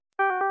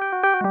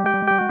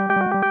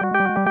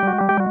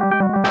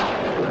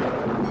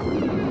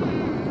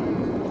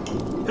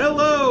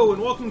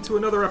welcome to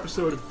another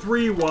episode of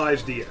Three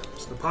Wise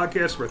DMs, the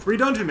podcast where three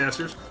dungeon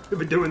masters have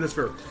been doing this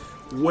for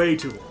way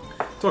too long.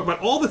 Talk about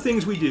all the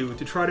things we do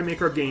to try to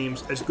make our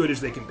games as good as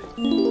they can be.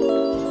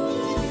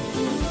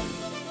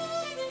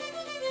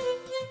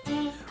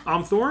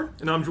 I'm Thorn,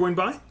 and I'm joined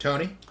by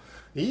Tony.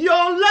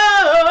 Your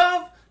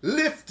love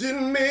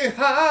lifting me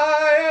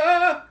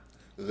higher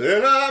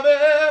than I've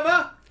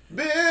ever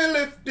been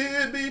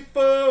lifted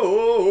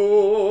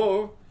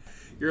before.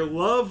 Your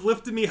love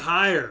lifted me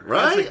higher.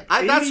 Right?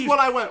 That's what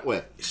I went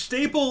with.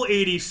 Staple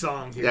 80s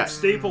song here. Yeah.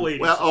 Staple 80s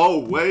Well,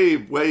 song.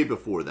 way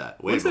before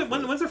that. When's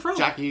it from?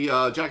 Jackie,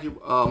 God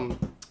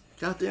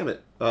damn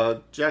it.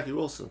 Jackie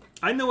Wilson.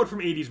 I know it from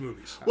 80s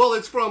movies. Well,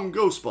 it's from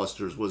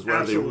Ghostbusters was where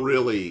Absolutely. they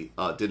really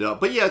did it up.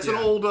 But yeah, it's an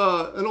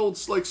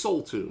old like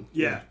soul tune.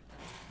 Yeah.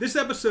 This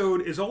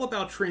episode is all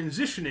about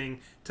transitioning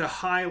to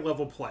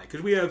high-level play.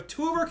 Because we have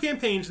two of our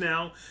campaigns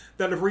now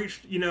that have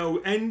reached,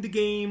 end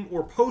game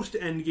or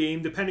post-end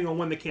game, depending on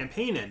when the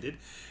campaign ended.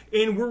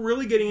 And we're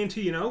really getting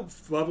into,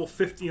 level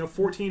 15,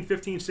 14,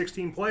 15,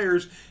 16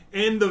 players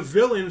and the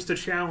villains to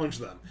challenge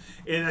them.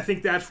 And I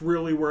think that's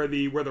really where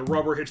the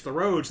rubber hits the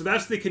road. So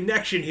that's the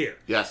connection here.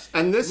 Yes,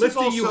 and this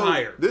Lifting is also you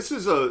higher. This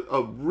is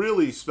a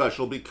really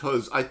special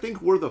because I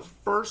think we're the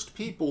first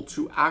people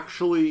to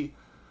actually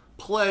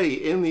play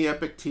in the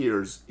Epic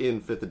Tiers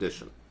in 5th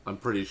edition. I'm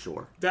pretty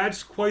sure.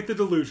 That's quite the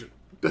delusion.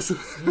 This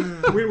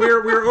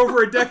We're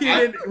over a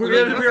decade.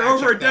 We're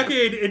over a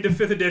decade into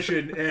 5th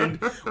edition, and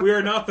we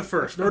are not the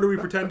first. Nor do we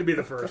pretend to be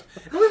the first.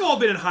 And we've all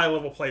been in high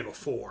level play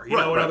before, in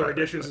other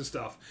editions and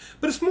stuff.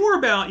 But it's more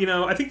about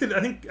I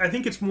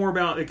think it's more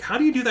about like how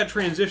do you do that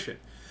transition?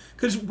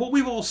 Because what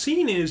we've all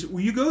seen is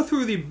you go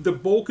through the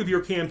bulk of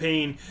your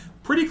campaign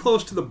pretty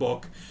close to the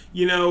book,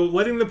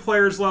 letting the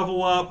players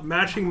level up,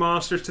 matching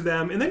monsters to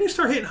them, and then you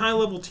start hitting high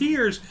level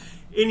tiers.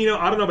 And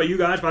I don't know about you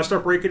guys, but I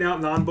start breaking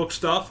out non-book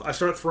stuff. I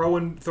start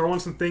throwing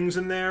some things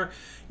in there.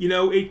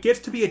 It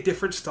gets to be a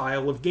different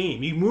style of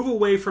game. You move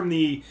away from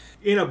the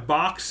in a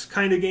box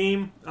kind of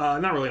game,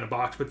 not really in a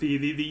box, but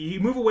you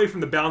move away from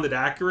the bounded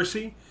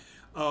accuracy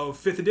of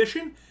 5th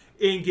edition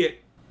and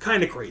get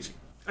kind of crazy.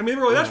 I mean,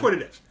 really, that's what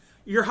it is.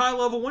 Your high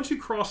level, once you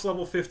cross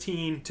level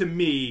 15, to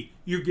me,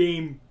 your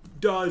game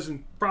does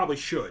and probably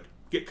should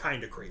get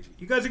kind of crazy.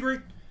 You guys agree?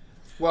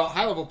 Well,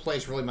 high-level play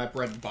is really my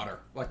bread and butter.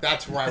 Like,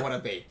 that's where I want to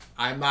be.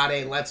 I'm not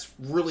let's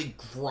really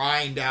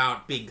grind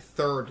out being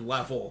third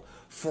level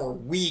for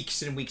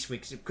weeks and weeks,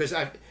 because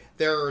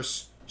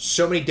there's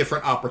so many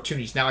different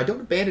opportunities. Now, I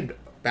don't abandon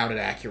bounded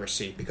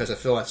accuracy, because I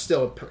feel that's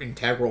still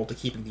integral to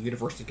keeping the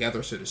universe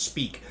together, so to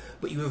speak.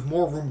 But you have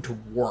more room to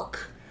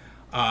work,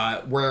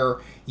 where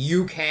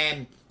you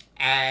can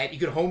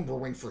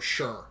homebrewing for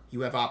sure.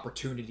 You have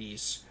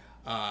opportunities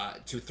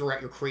to throw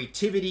out your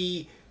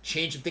creativity,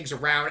 change some things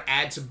around,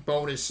 add some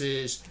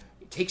bonuses,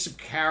 take some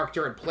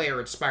character and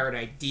player-inspired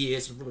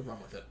ideas, and really run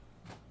with it.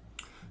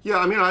 Yeah,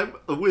 I mean,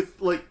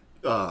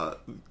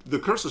 the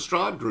Curse of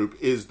Strahd group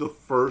is the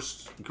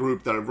first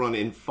group that I've run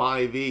in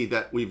 5e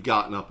that we've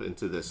gotten up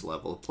into this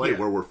level of play,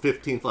 where we're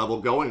 15th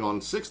level, going on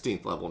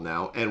 16th level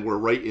now, and we're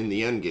right in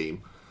the end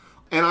game.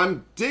 And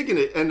I'm digging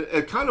it, and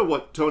kind of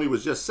what Tony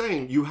was just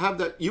saying, you have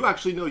that,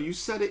 you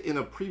said it in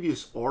a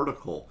previous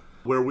article,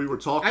 where we were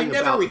talking about...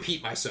 I never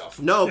repeat myself.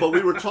 No, but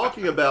we were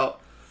talking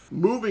about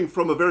moving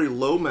from a very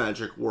low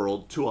magic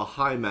world to a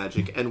high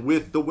magic, and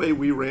with the way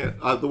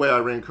I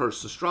ran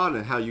Curse of Strahd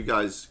and how you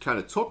guys kind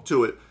of took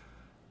to it,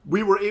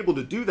 we were able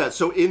to do that.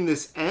 So in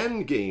this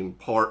end game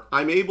part,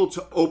 I'm able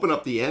to open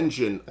up the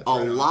engine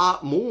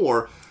lot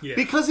more,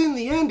 because in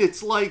the end,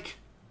 it's like,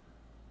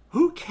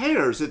 who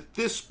cares at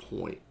this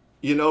point?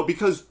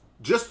 Because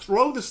just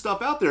throw the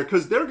stuff out there,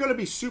 because they're going to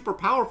be super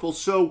powerful,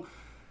 so...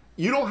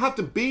 You don't have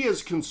to be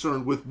as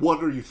concerned with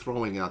what are you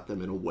throwing at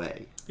them in a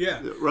way.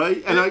 Yeah.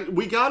 Right? And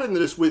we got into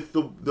this with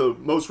the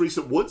most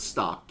recent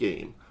Woodstock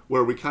game,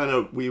 where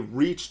we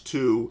reached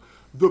to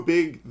the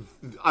big,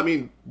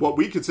 what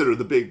we consider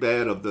the big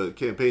bad of the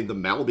campaign, the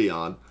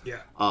Malbion,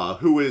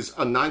 who is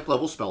a 9th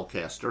level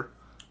spellcaster,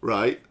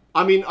 right?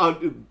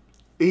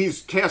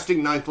 He's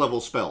casting 9th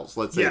level spells,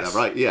 let's say that,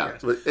 right? Yeah.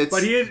 Yes.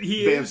 But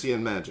he fancy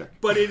and magic.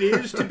 But it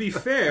is, to be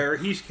fair,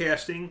 he's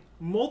casting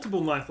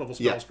multiple 9th level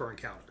spells per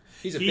encounter.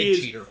 He's a big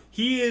cheater.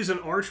 He is an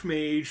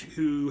archmage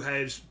who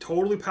has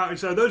totally power.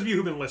 So those of you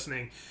who've been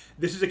listening,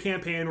 this is a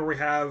campaign where we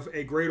have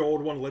a great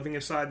old one living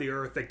inside the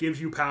earth that gives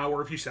you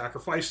power if you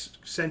sacrifice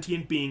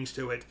sentient beings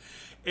to it.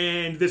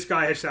 And this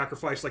guy has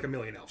sacrificed like 1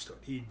 million elves to it.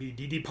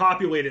 He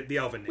depopulated the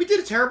elven nation. We did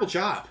a terrible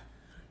job.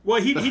 Well,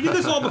 he did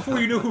this all before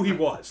you knew who he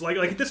was.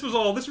 Like this was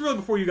really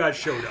before you guys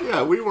showed up.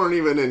 Yeah, we weren't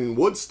even in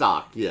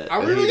Woodstock yet.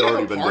 Are we really going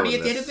to have a party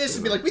at the end of this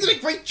and be like, we did a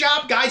great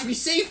job, guys, we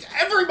saved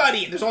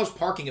everybody, and there's always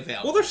parking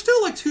available. Well, there's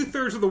still like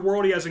 2/3 of the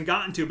world he hasn't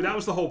gotten to, but that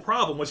was the whole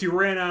problem, was he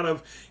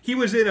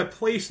was in a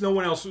place no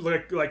one else,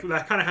 like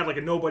that kind of had like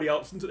a nobody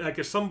else, like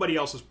a somebody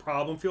else's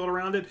problem field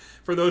around it.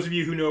 For those of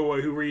you who know,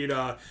 who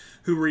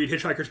read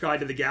Hitchhiker's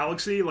Guide to the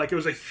Galaxy, like it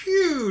was a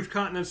huge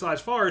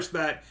continent-sized forest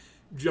that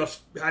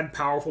just had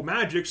powerful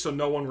magic, so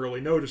no one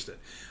really noticed it.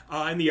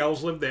 And the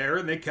elves lived there,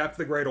 and they kept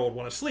the Great Old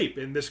One asleep.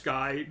 And this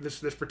guy, this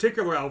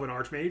particular elven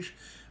archmage,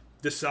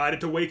 decided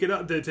to wake it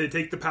up, to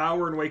take the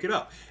power and wake it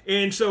up.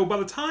 And so by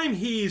the time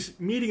he's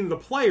meeting the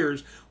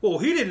players, well,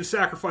 he didn't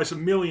sacrifice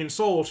 1 million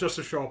souls just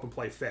to show up and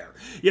play fair.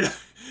 Yeah,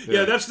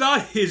 that's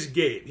not his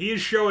game. He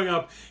is showing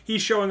up.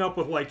 He's showing up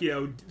with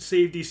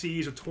save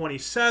DCs of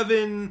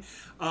 27.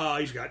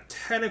 He's got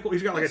tentacle.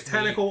 He's got like a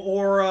tentacle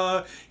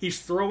aura.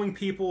 He's throwing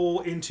people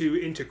into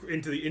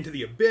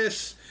the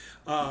abyss.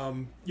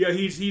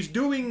 He's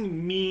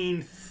doing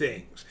mean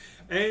things.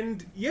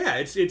 And yeah,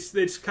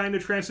 it's kind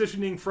of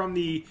transitioning from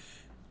the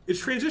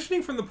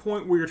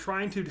point where you're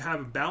trying to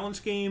have a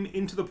balanced game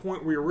into the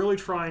point where you're really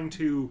trying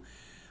to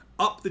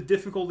up the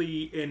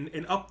difficulty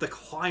and up the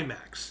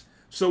climax.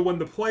 So when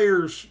the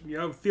players,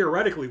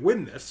 theoretically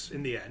win this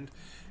in the end,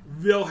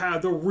 they'll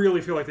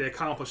really feel like they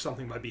accomplished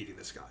something by beating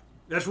this guy.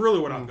 That's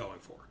really what I'm going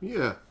for.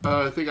 Yeah,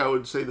 I think I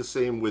would say the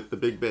same with the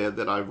big bad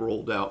that I've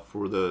rolled out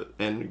for the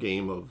end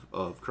game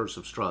of Curse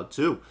of Strahd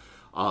too.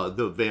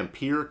 The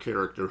vampire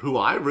character, who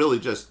I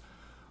really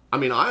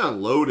I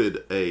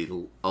unloaded a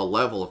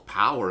level of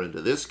power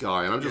into this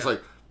guy, and I'm just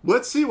like,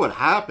 let's see what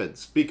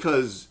happens,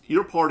 because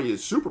your party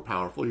is super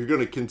powerful. You're going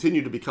to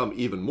continue to become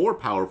even more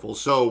powerful,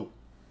 so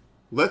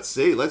let's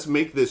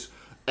make this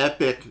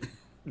epic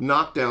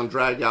knockdown,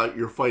 drag out.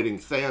 You're fighting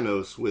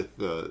Thanos with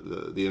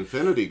the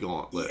Infinity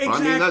Gauntlet.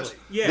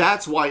 Exactly.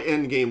 That's why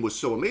Endgame was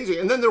so amazing.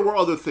 And then there were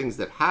other things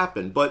that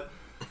happened, but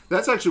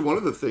that's actually one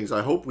of the things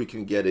I hope we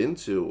can get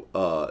into.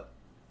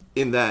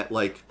 In that,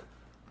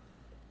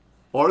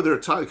 are there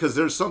times, because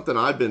there's something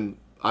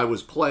I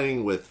was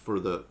playing with for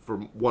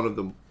one of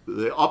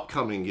the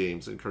upcoming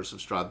games in Curse of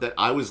Strahd that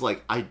I was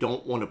like, I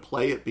don't want to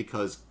play it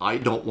because I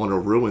don't want to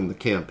ruin the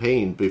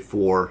campaign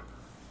before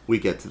we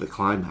get to the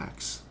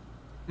climax.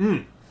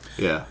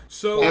 Yeah.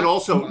 So, and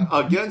also,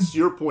 against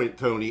your point,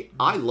 Tony,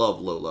 I love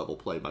low-level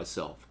play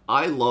myself.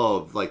 I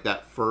love,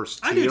 that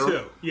first tier. I do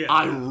too, yeah.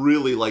 I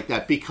really like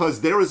that, because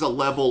there is a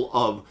level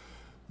of,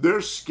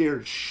 they're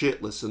scared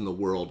shitless in the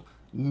world.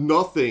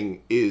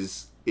 Nothing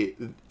is...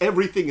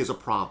 everything is a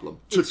problem.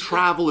 To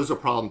travel is a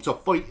problem. To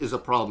fight is a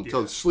problem.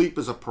 To sleep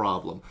is a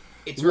problem.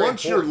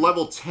 Once you're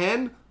level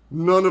 10...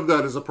 none of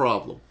that is a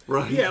problem,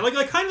 right? Yeah,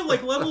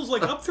 levels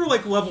up through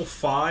level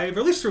 5, or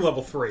at least through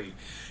level 3,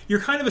 you're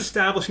kind of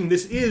establishing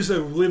this is a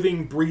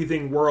living,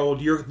 breathing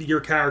world your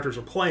characters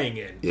are playing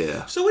in.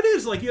 Yeah. So it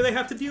is they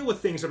have to deal with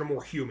things that are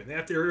more human.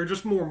 They're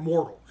just more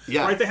mortal.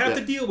 Yeah. Right? They have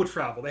to deal with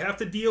travel. They have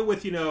to deal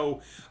with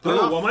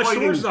my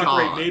sword's not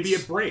great. Maybe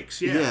it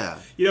breaks. Yeah.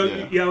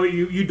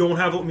 You don't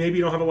have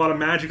a lot of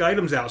magic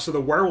items out, so the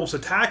werewolves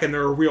attack and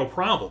they're a real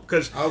problem.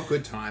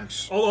 Good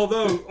times.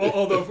 Although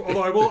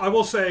I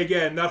will say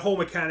again, that whole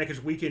mechanic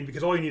is weakened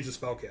because all you need is a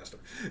spellcaster.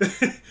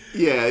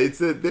 Yeah, it's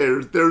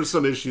there's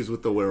some issues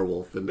with the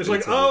werewolf. It's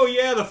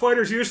the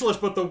fighter's useless,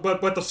 but the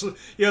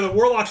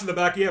warlock's in the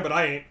back. Yeah, but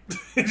I ain't.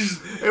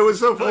 It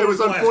was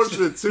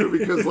unfortunate too,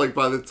 because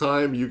by the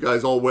time you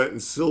guys all went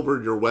and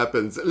silvered your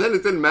weapons, and then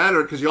it didn't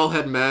matter because you all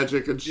had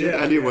magic and shit.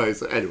 Anyway.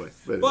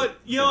 But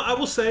I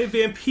will say,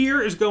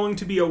 Vampire is going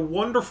to be a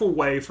wonderful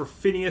way for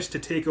Phineas to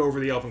take over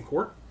the Elven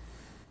Court.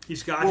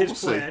 He's got his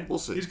plan. We'll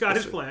see. He's got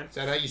his plan. Is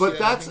that how you see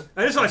that ending?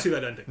 That is how I see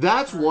that ending.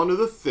 That's one of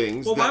the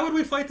things. Well, why would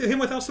we fight him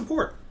without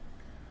support?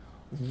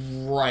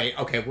 Right.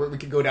 Okay. We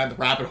could go down the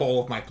rabbit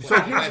hole of my plan. So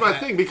here's my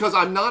thing, because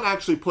I'm not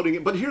actually putting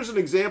it. But here's an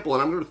example,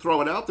 and I'm going to throw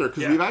it out there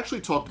because we've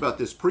actually talked about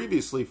this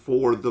previously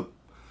for the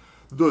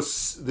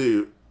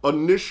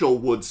initial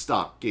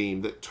Woodstock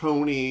game that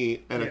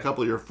Tony and a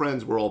couple of your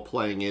friends were all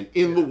playing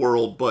in the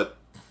world, but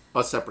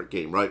a separate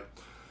game, right?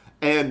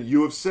 And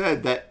you have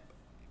said that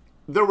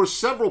there were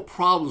several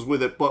problems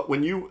with it, but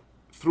when you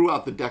threw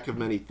out the deck of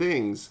many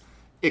things,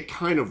 it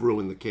kind of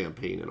ruined the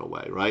campaign in a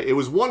way, right? It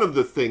was one of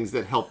the things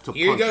that helped to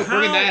You go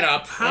bringing that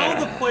up. How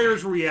the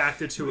players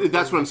reacted to it.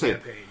 That's what I'm saying.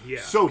 Campaign.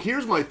 Yeah. So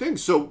here's my thing.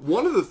 So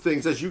one of the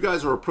things, as you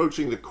guys are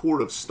approaching the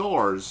Court of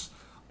Stars,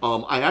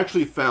 I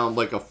actually found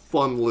a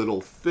fun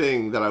little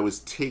thing that I was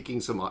taking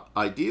some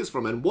ideas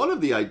from, and one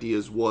of the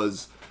ideas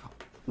was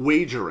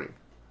wagering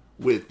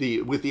with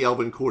the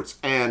Elven Courts,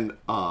 and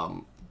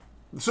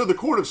so the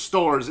Court of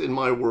Stars in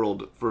my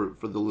world for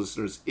the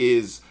listeners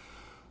is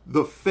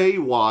the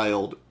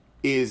Feywild.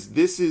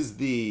 This is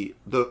the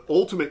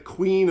ultimate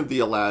queen of the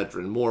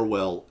Eladrin,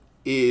 Morwell,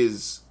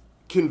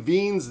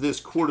 convenes this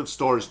Court of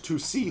Stars to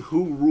see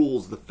who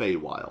rules the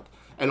Feywild.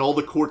 And all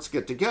the courts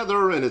get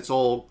together, and it's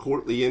all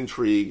courtly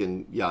intrigue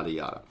and yada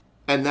yada.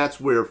 And that's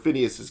where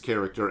Phineas's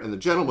character and the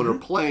gentleman are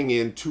playing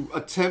in to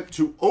attempt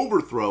to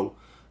overthrow,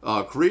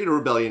 create a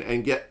rebellion,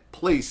 and get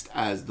placed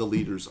as the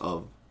leaders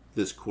of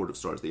this Court of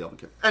Stars, the Elven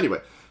King. Anyway,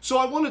 so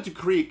I wanted to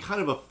create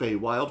kind of a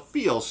Feywild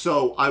feel.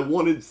 So I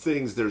wanted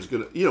things, there's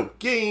going to,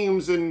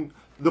 games and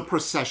the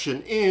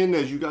procession in,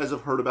 as you guys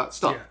have heard about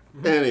stuff.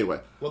 Yeah. Anyway.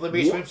 Will there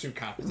be swimsuit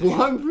competition?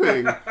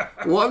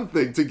 One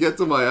thing, to get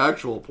to my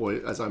actual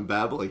point, as I'm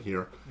babbling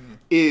here,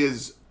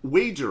 is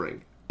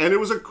wagering. And it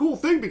was a cool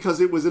thing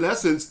because it was, in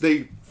essence,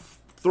 they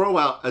throw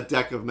out a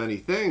deck of many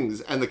things,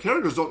 and the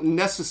characters don't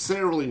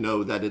necessarily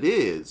know that it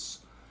is,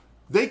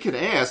 they could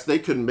ask, they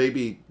could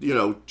maybe,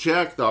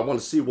 check, I want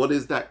to see what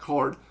is that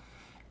card.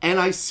 And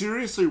I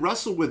seriously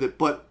wrestled with it,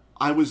 but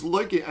I was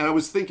looking, and I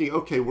was thinking,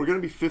 okay, we're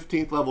going to be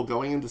 15th level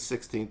going into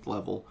 16th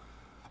level,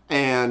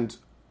 and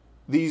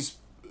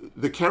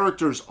the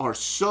characters are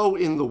so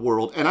in the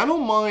world, and I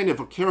don't mind if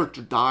a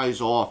character dies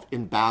off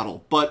in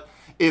battle, but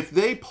if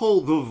they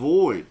pull the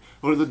Void,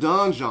 or the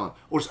Donjon,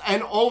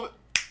 and all,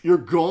 you're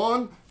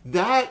gone,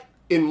 that,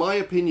 in my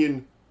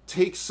opinion,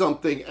 takes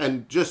something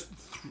and just,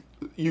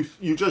 you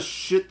just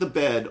shit the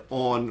bed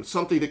on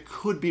something that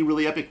could be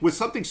really epic, with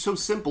something so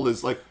simple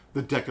as, like,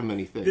 the deck of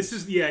many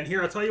things. And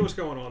here, I'll tell you what's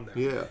going on there.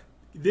 Yeah.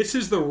 This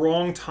is the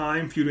wrong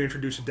time for you to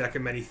introduce a deck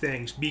of many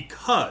things,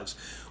 because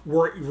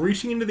we're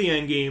reaching into the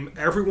end game.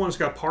 Everyone's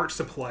got parts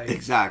to play.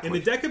 Exactly. And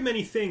the deck of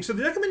many things. So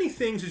the deck of many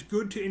things is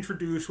good to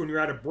introduce when you're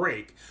at a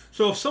break.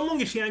 So if someone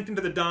gets yanked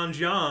into the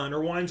donjon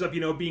or winds up,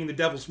 being the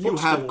devil's footstool, you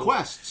have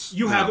quests.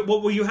 You have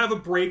you have a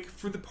break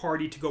for the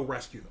party to go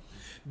rescue them.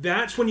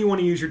 That's when you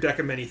want to use your deck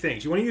of many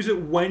things. You want to use it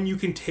when you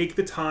can take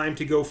the time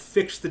to go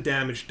fix the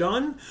damage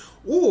done,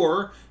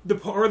 or the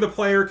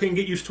player can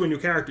get used to a new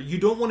character. You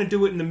don't want to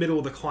do it in the middle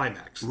of the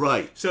climax.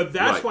 Right. So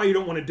that's why you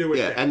don't want to do it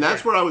there. And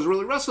that's where I was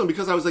really wrestling,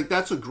 because I was like,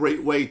 that's a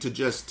great way to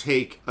just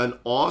take an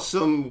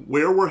awesome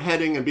where we're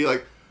heading and be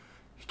like,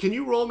 can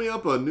you roll me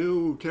up a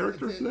new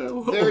character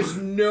now? There's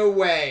no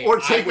way. Or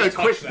take a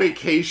quick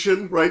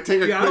vacation, right?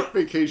 Take a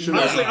quick vacation.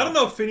 Honestly, I don't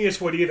know if Phineas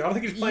would either. I don't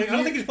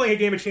think he's playing a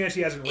game of chance he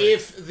hasn't written.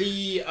 If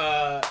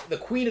the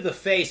Queen of the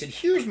Fae said,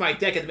 "Here's my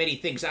deck of many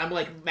things," I'm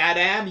like,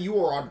 "Madame,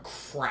 you are on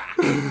crack.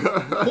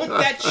 Put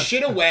that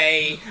shit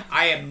away.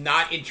 I am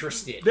not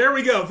interested." There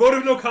we go. Vote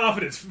of no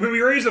confidence. We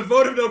raise a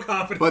vote of no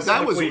confidence. But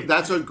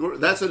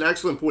that's an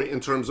excellent point in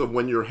terms of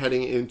when you're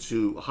heading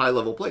into high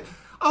level play.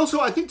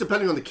 Also, I think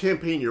depending on the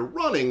campaign you're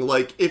running,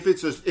 like if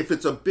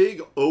it's a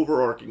big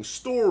overarching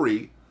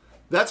story,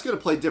 that's going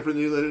to play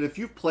differently than if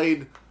you've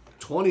played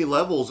 20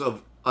 levels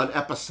of an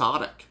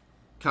episodic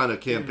kind of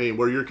campaign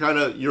where you're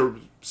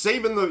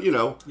saving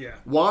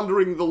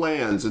wandering the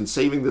lands and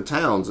saving the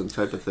towns and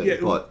type of thing. Yeah,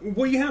 but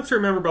what you have to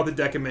remember about the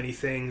deck of many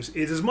things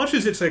is as much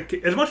as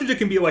it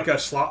can be like a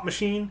slot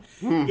machine,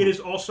 it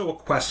is also a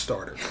quest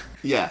starter.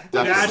 Yeah,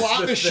 a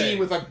slot machine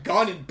with a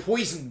gun and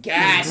poison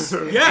gas.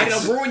 Yes. And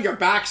it'll ruin your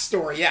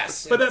backstory.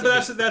 Yes, but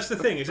that's the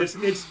thing.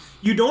 It's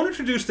you don't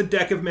introduce the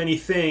deck of many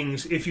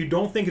things if you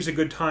don't think it's a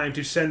good time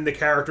to send the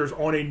characters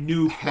on a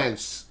new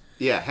quest.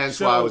 Hence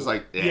why I was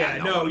like,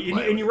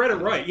 and you read it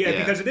right. Yeah,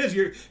 because it is.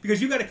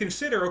 Because you got to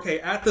consider, okay,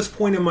 at this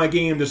point in my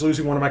game, does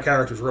losing one of my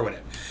characters ruin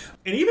it?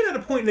 And even at a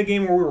point in the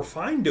game where we were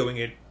fine doing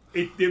it,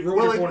 it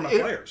ruined it for one of my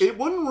players. It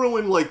wouldn't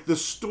ruin like the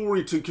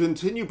story to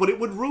continue, but it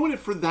would ruin it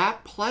for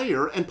that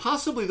player and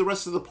possibly the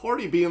rest of the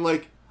party being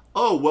like,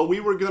 oh, well, we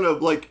were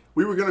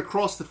gonna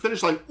cross the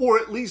finish line, or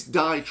at least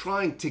die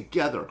trying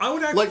together. I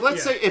would actually,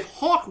 let's say if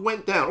Hawk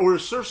went down, or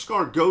if Sir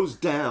Scar goes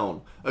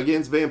down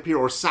against Vampire,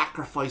 or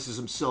sacrifices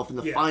himself in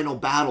the final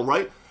battle,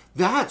 right?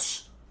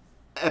 That's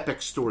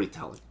epic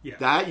storytelling. Yeah.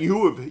 That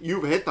you've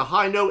hit the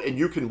high note, and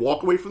you can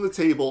walk away from the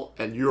table,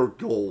 and you're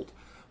gold.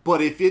 But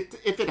if it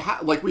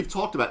like we've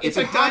talked about, it's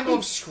like Diamond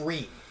of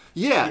Scream.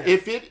 Yeah,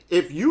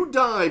 if you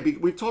die,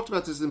 we've talked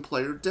about this in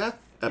Player Death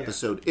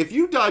episode. If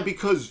you die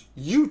because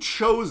you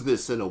chose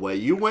this in a way,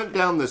 you went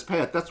down this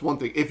path, that's one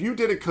thing. If you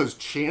did it because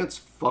chance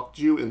fucked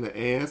you in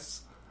the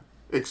ass,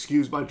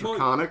 excuse my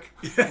draconic,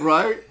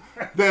 right?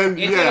 Then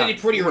it's not any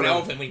prettier than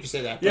Elven when you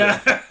say that.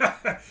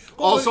 Yeah.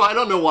 Also, I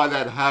don't know why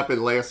that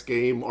happened last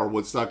game or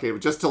Woodstock game,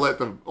 just to let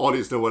the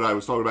audience know what I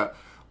was talking about.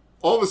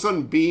 All of a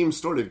sudden, Beam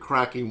started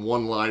cracking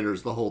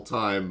one-liners the whole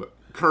time,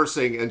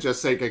 cursing and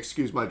just saying,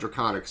 excuse my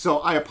draconic. So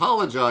I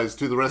apologize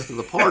to the rest of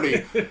the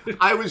party.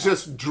 I was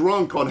just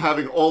drunk on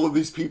having all of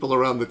these people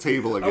around the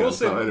table again. I will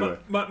say, so anyway.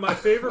 my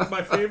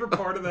favorite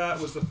part of that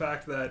was the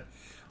fact that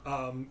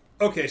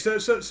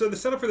so the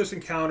setup for this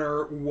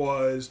encounter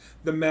was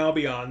the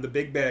Malbion, the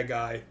big bad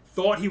guy,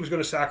 thought he was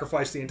going to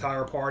sacrifice the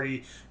entire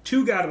party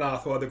to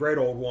Gadanathwa, the great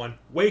old one,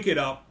 wake it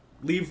up,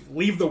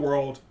 leave the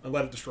world, and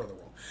let it destroy the world.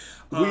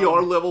 We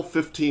are level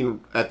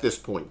 15 at this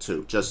point,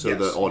 too, just so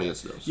the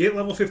audience knows. You hit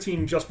level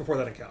 15 just before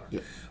that encounter.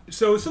 Yeah.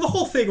 So the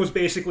whole thing was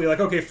basically like,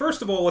 okay,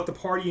 first of all, let the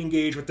party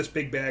engage with this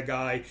big bad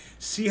guy,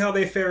 see how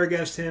they fare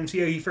against him, see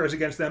how he fares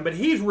against them, but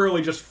he's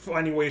really just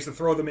finding ways to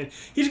throw them in.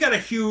 He's got a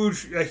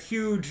huge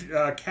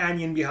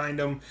canyon behind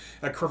him,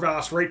 a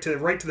crevasse right to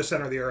the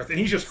center of the earth, and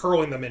he's just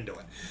hurling them into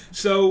it.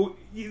 So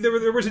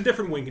there was a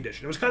different win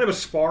condition. It was kind of a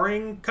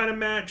sparring kind of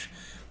match,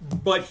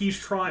 but he's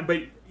trying,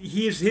 but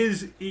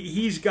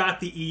he's got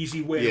the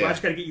easy win. Yeah. I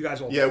just got to get you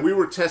guys all. Yeah, we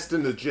were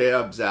testing the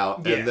jabs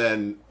out, Yeah.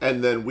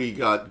 and then we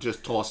got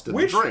just tossed in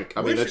the drink.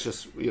 I mean, that's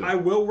just I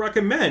will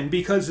recommend,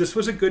 because this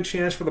was a good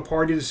chance for the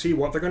party to see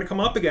what they're going to come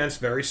up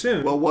against very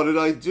soon. Well, what did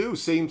I do?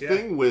 Same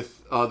thing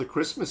with the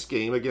Christmas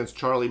game against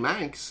Charlie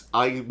Manx.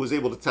 I was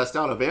able to test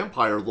out a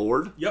Vampire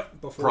Lord.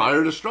 Yep. Before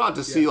Prior to Strahd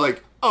to see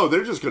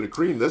they're just going to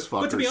cream this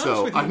fucker. But to be honest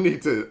So with you, I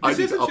need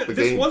to up the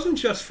this game. wasn't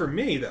just for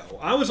me though.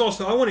 I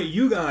wanted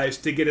you guys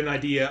to get an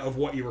idea of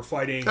what you were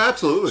fighting.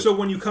 Absolutely. So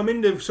when you come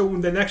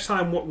the next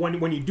time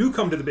when you do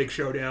come to the big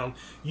showdown,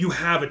 you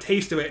have a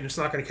taste of it, and it's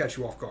not going to catch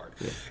you off guard.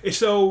 Yeah.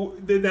 So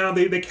now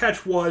the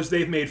catch was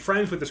they've made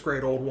friends with this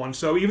great old one.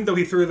 So even though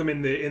he threw them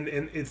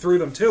threw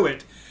them to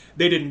it,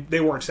 they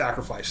weren't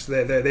sacrificed.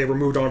 They were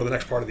moved on to the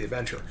next part of the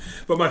adventure.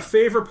 But my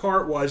favorite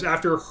part was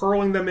after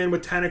hurling them in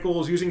with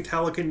tentacles, using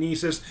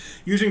telekinesis,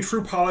 using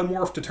true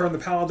polymorph to turn the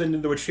paladin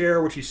into a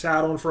chair, which he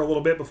sat on for a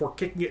little bit before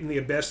kicking it in the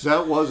abyss.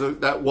 That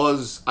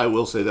was I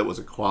will say that was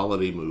a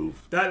quality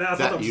move.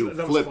 That you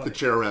flipped the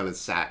chair around and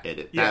sat in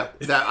it. Yeah.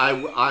 That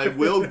I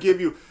will give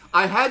you.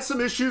 I had some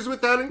issues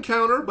with that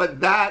encounter, but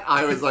that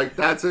I was like,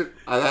 that's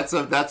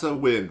a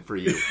win for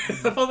you.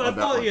 That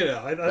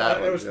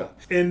was fun.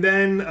 And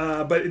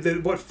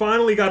then, what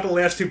finally got the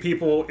last two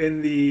people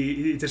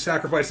to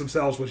sacrifice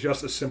themselves was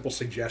just a simple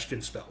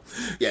suggestion spell.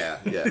 Yeah.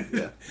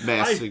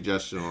 Mass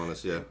suggestion on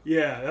us, yeah.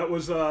 Yeah, that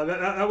was. And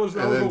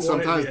then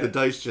sometimes the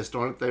dice just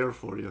aren't there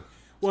for you.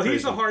 Well,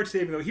 he's a hard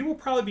saving though. He will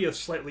probably be a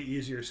slightly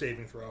easier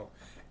saving throw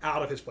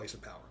out of his place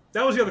of power.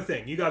 That was the other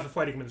thing. You guys were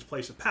fighting him in his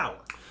place of power.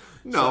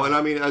 No, and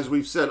I mean, as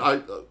we've said,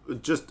 I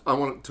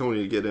want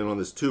Tony to get in on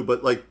this too,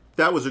 but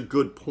that was a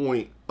good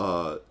point,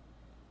 and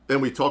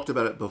we talked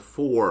about it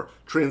before,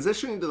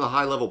 transitioning to the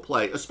high-level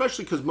play,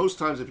 especially because most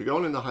times if you're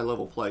going into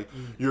high-level play,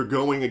 you're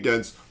going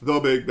against the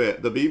big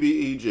bad, the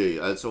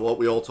BBEG, that's what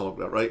we all talk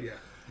about, right? Yeah.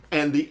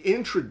 And the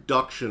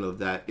introduction of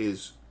that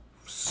is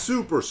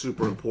super,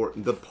 super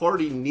important. The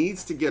party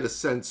needs to get a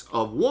sense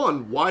of,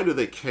 one, why do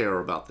they care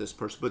about this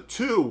person, but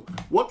two,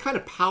 what kind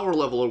of power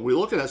level are we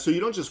looking at, so you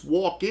don't just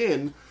walk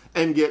in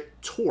and get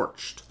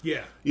torched.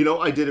 Yeah.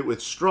 I did it with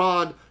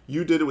Strahd.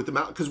 You did it with the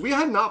Mal... Because we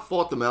had not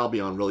fought the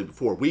Malbion really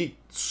before. We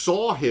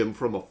saw him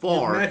from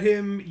afar. You've met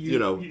him.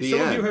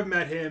 Some of you have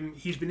met him.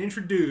 He's been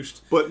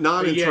introduced. But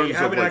not in terms you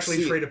haven't of...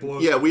 actually traded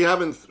blows. Yeah, we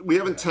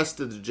haven't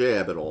tested the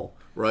jab at all,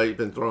 right?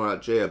 Been throwing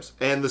out jabs.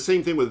 And the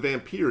same thing with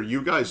Vampire.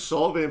 You guys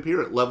saw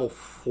Vampire at level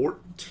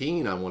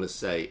 14, I want to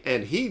say.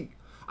 And he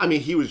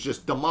was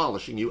just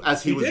demolishing you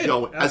as he was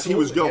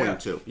going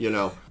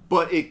to.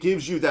 But it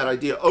gives you that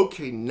idea,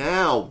 okay,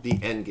 now the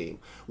end game.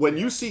 When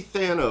you see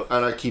Thanos,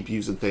 and I keep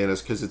using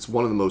Thanos because it's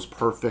one of the most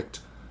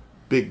perfect,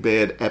 big,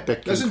 bad,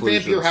 epic Doesn't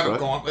conclusions. Vampire have a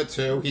gauntlet,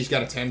 too? He's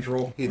got a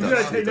tendril. He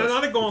does.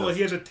 Not a gauntlet,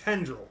 he has a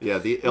tendril. Yeah,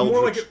 the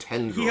Eldritch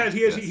tendril.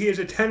 He has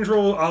a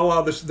tendril a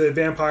la the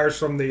vampires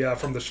from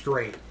the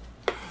Strain.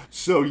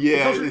 So,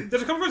 yeah.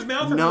 Does it come from his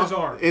mouth or from his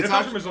arm? It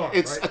comes from his arm,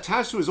 It's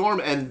attached to his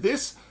arm, and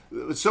this...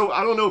 So,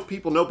 I don't know if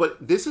people know,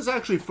 but this is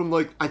actually from,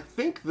 I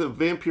think the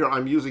vampire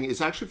I'm using is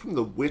actually from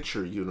the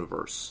Witcher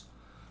universe.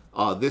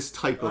 This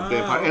type of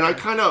vampire. Okay. And I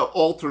kind of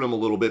altered them a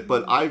little bit,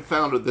 but I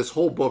found this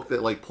whole book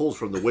that, pulls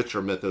from the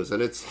Witcher mythos,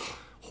 and it's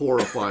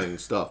horrifying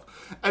stuff.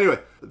 Anyway,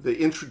 the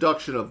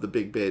introduction of the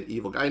big bad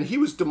evil guy, and he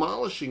was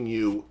demolishing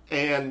you,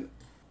 and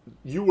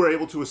you were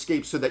able to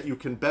escape so that you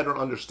can better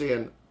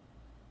understand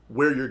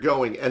where you're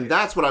going, and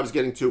that's what I was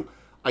getting to.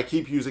 I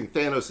keep using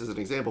Thanos as an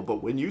example,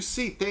 but when you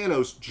see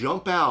Thanos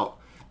jump out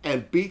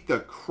and beat the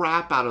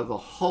crap out of the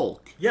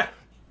Hulk,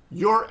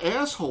 your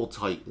asshole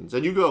tightens,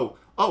 and you go,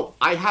 "Oh,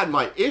 I had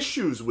my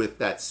issues with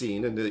that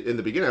scene in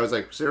the beginning." I was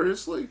like,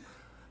 "Seriously?"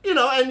 And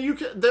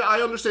I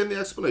understand the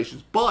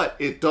explanations, but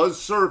it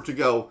does serve to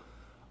go,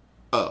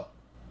 "Oh,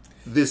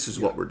 this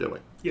is what we're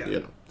doing." Yeah.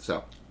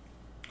 So.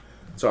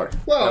 Sorry.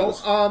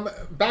 Well,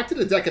 back to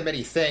the deck of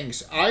many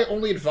things. I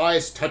only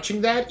advise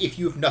touching that if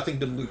you have nothing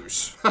to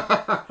lose.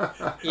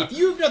 If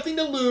you have nothing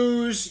to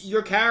lose,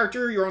 your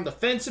character, you're on the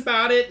fence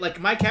about it. Like,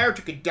 my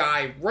character could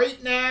die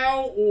right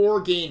now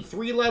or gain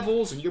 3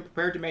 levels, and you're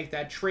prepared to make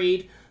that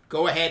trade.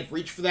 Go ahead,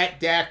 reach for that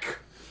deck.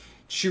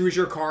 Choose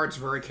your cards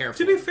very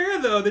carefully. To be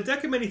fair, though, the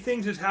deck of many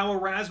things is how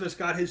Erasmus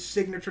got his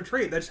signature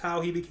trait. That's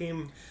how he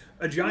became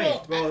a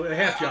giant, a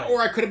half giant.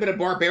 Or I could have been a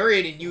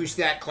barbarian and used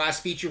that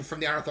class feature from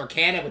the Unearthed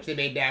Arcana, which they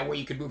made now, where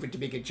you could move into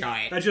being a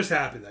giant. That just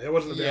happened. It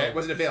wasn't available. Yeah, it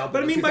wasn't available.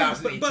 But I mean, but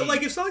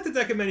it's not like the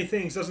deck of many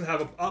things doesn't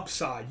have an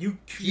upside.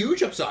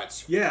 Huge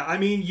upsides. Yeah, I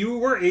mean,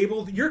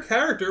 your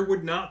character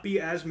would not be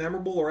as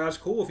memorable or as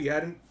cool if you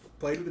hadn't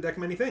played with the deck of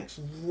many things.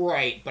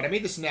 Right, but I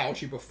made this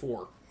analogy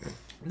before.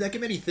 The deck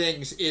of many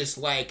things is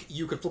like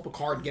you could flip a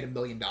card and get $1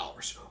 million.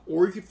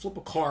 Or you could flip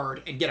a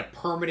card and get a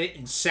permanent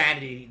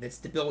insanity that's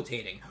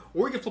debilitating.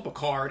 Or you could flip a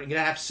card and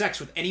have sex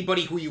with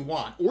anybody who you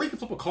want. Or you could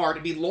flip a card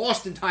and be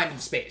lost in time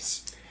and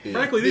space. Yeah.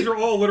 Frankly, these are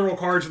all literal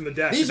cards in the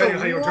deck. These are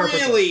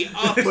really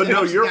up. But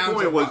no,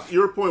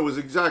 your point was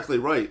exactly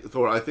right,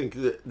 Thor. I think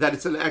that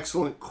it's an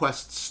excellent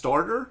quest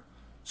starter.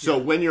 So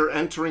when you're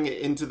entering it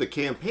into the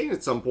campaign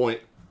at some point,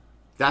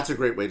 That's a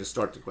great way to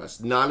start the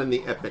quest, not in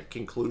the epic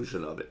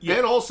conclusion of it. Yeah.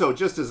 And also,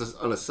 just as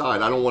an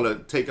aside, I don't want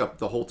to take up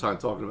the whole time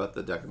talking about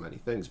the deck of many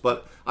things,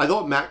 but I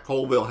thought Matt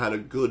Colville had a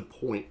good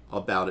point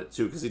about it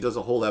too, because he does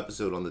a whole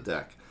episode on the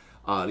deck.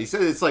 And he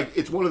said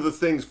it's one of the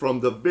things from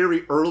the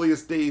very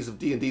earliest days of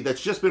D&D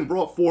that's just been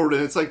brought forward,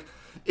 and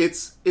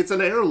it's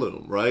an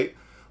heirloom, right?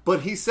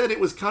 But he said it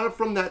was kind of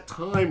from that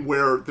time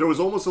where there was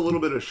almost a little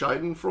bit of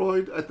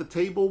Schadenfreude at the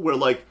table, where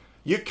like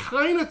you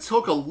kind of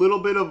took a little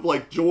bit of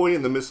like joy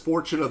in the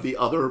misfortune of the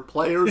other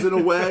players in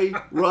a way,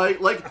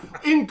 right? Like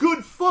in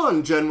good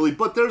fun generally,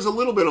 but there's a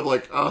little bit of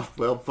like, oh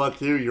well,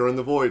 fuck you, you're in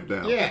the void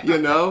now. Yeah, you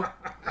know.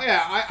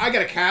 Yeah, I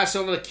got a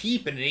castle to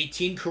keep and an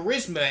 18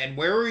 charisma, and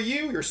where are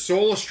you? Your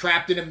soul is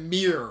trapped in a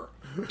mirror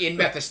in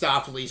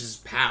Mephistopheles'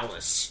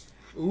 palace.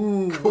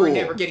 Ooh, cool. We're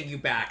never getting you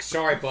back.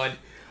 Sorry, bud.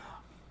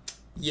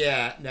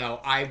 Yeah, no,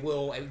 I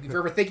will. If you're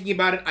ever thinking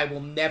about it, I will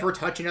never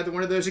touch another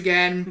one of those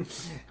again.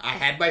 I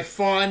had my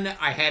fun.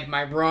 I had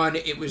my run.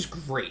 It was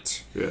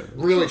great. Yeah.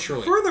 Really,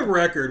 truly. For the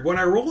record, when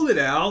I rolled it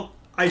out,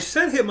 I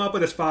set him up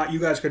at a spot you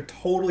guys could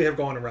totally have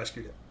gone and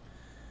rescued him.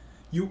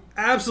 You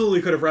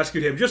absolutely could have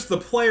rescued him. Just the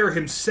player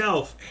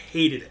himself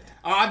hated it.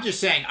 I'm just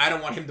saying, I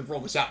don't want him to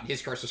roll this out in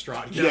his Curse of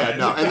Strahd. Yeah,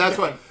 no, and that's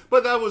why.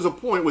 But that was a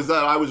point, was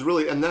that I was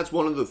really, and that's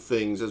one of the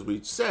things, as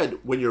we said,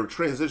 when you're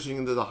transitioning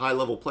into the high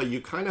level play,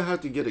 you kind of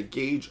have to get a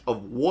gauge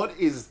of what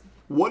is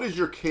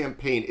your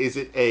campaign. Is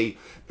it a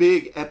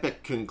big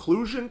epic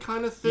conclusion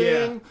kind of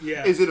thing?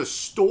 Yeah. Is it a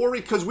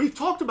story? Because we've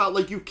talked about,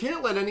 like, you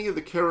can't let any of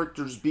the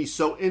characters be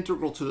so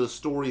integral to the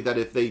story that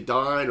if they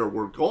died or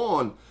were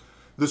gone,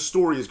 the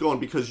story is gone,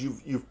 because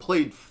you've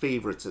played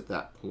favorites at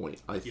that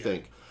point, I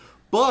think.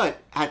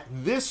 But at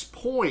this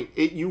point,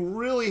 you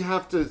really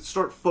have to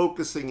start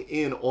focusing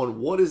in on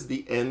what is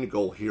the end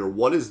goal here.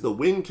 What is the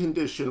win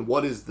condition?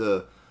 What's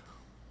the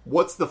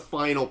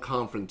final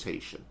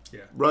confrontation?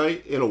 Yeah.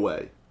 Right? In a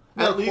way.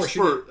 Well, at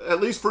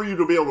least for you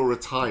to be able to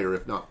retire,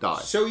 if not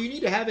die. So you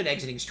need to have an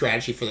exiting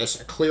strategy for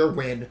this, a clear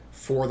win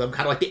for them,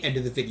 kind of like the end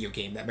of the video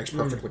game. That makes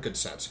perfectly good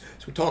sense.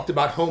 So we talked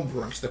about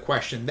homebrewing. So the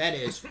question then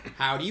is,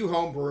 how do you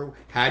homebrew?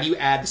 How do you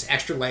add this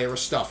extra layer of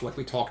stuff, like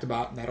we talked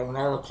about in that own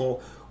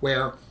article,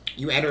 where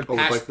you entered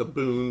past... like the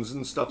boons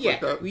and stuff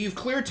like that? Yeah, you've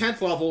cleared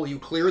 10th level, you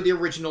cleared the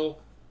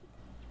original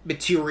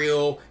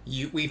material,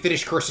 we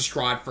finished Curse of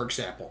Strahd, for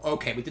example.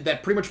 Okay, we did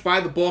that pretty much by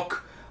the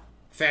book.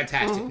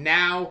 Fantastic. Mm-hmm.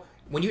 Now,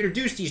 when you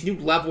introduce these new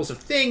levels of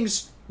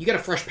things, you get a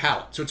fresh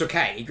palette, so it's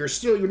okay.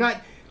 You're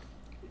not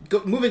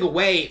moving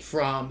away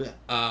from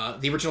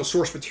the original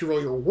source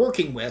material you're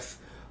working with,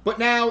 but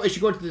now, as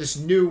you go into this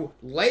new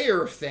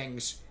layer of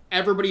things,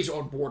 everybody's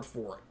on board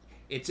for it.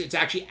 It's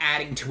actually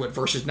adding to it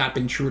versus not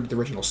being true to the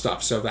original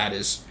stuff. So that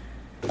is,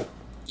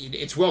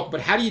 it's welcome.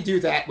 But how do you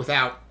do that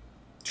without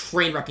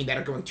train wrecking that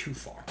or going too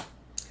far?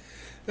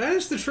 That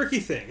is the tricky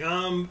thing.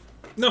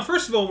 Now,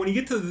 first of all, when you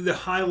get to the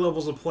high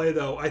levels of play,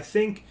 though, I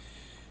think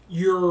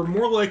you're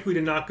more likely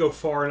to not go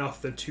far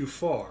enough than too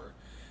far.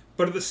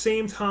 But at the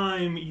same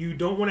time, you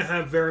don't want to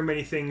have very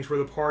many things where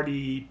the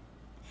party...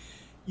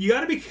 You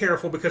got to be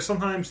careful, because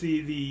sometimes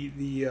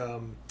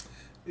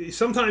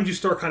sometimes you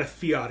start kind of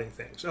fiating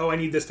things. Oh, I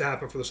need this to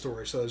happen for the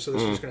story, so this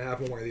is just going to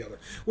happen one way or the other.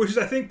 Which is,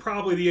 I think,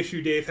 probably the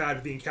issue Dave had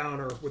with the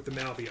encounter with the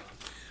Malveon.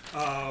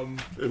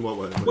 In what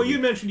way? Well, you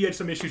mentioned you had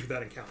some issues with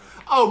that encounter.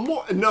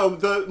 Oh, no.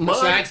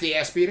 Besides the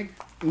ass beating?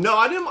 No,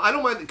 I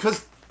don't mind,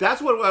 because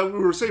that's what we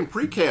were saying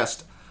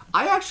pre-cast.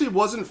 I actually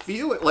wasn't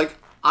feeling, like,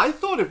 I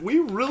thought if we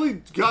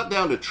really got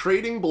down to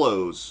trading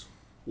blows,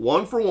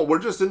 one for one, we're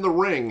just in the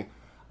ring,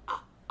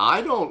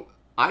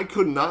 I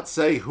could not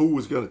say who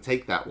was going to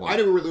take that one. I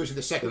knew we were losing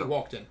the second we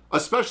walked in.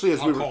 Especially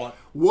as we were.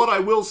 What I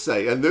will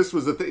say, and this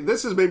was the thing.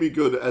 This is maybe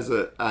good as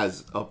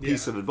a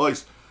piece of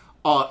advice.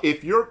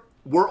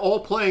 We're all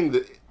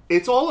playing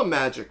it's all a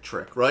magic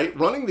trick, right?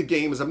 Running the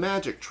game is a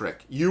magic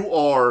trick.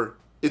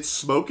 It's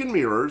smoke and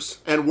mirrors,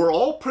 and we're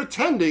all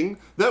pretending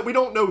that we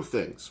don't know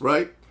things,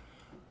 right?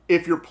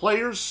 If your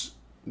players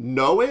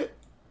know it,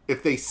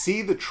 if they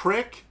see the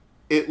trick,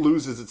 it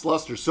loses its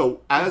luster.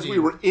 So as we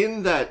were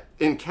in that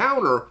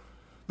encounter,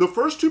 the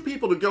first two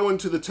people to go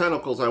into the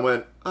tentacles, I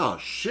went, oh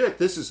shit,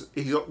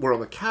 we're on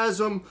the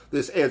chasm.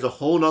 This adds a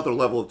whole nother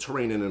level of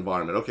terrain and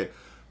environment. Okay.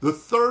 The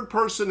third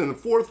person and the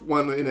fourth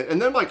one in it, and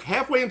then like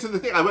halfway into the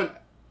thing, I went,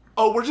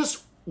 oh,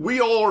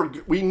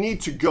 we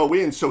need to go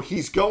in, so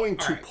he's going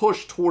to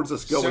push towards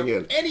us going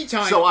in.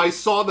 Anytime. So I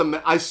saw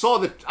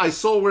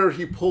where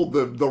he pulled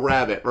the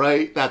rabbit,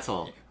 right? That's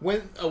all.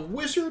 When a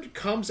wizard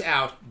comes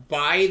out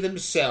by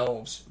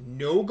themselves,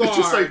 no guards.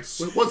 It's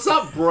just like, what's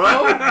up,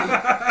 bro?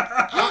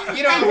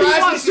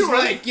 Rasmus is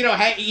like,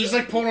 he's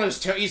like pulling on his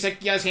toe. He's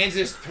like, his hands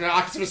in his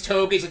pockets of his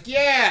toga. He's like,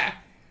 yeah,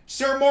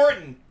 Sir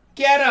Morton,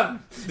 get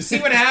him. See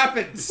what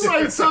happens.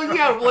 Right, so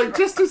yeah, like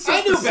just to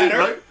set I knew better.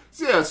 Right?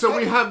 Yeah, so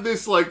we have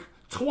this like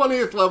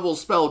 20th level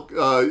spell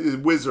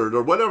wizard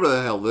or whatever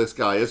the hell this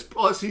guy is.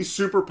 Plus he's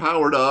super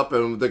powered up,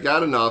 and the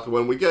Gadanoth,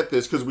 when we get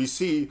this, because we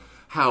see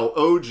how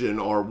Ojin,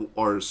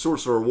 our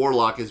sorcerer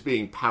warlock, is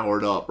being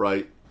powered up,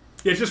 right?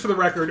 Yeah, just for the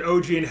record,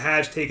 Ojin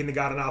has taken the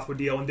God of Nathwa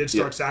deal and did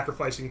start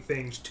sacrificing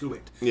things to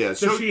it. Yeah,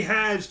 so she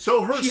has.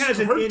 So her an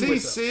in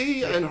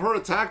DC and her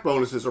attack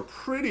bonuses are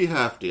pretty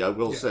hefty, I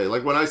will say.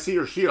 Like when I see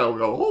her sheet, I'll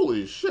go,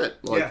 "Holy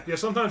shit!" Like, yeah.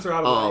 Sometimes they're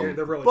out of the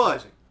they're really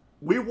crazy.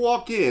 We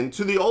walk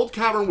into the old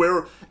cavern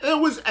where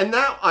and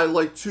that I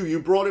like too. You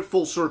brought it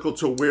full circle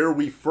to where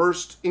we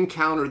first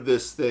encountered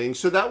this thing,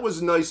 so that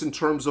was nice in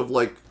terms of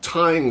like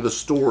tying the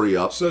story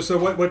up. So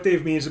what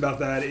Dave means about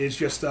that is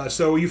just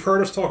so you've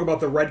heard us talk about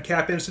the Red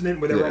Cap incident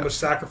where they were almost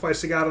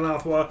sacrificed to God of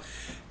Nathwa.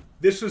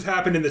 This was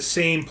happened in the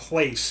same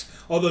place,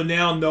 although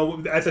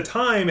now at the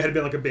time it had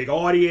been like a big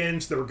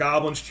audience. There were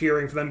goblins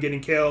cheering for them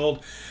getting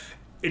killed,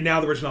 and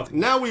now there was nothing.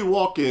 Now we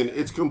walk in;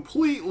 it's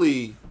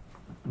completely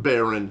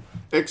barren,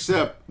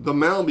 except the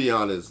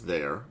Malbion is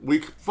there. We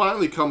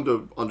finally come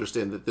to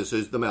understand that this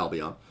is the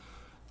Malbion.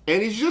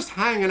 And he's just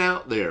hanging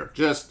out there.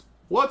 Just,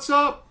 what's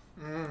up,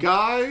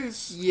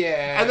 guys?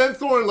 Yeah. And then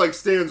Thorin, like,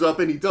 stands up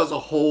and he does a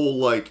whole,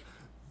 like,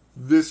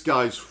 this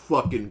guy's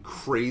fucking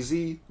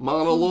crazy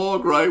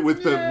monologue, right?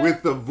 With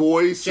the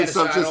voice and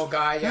stuff. Just,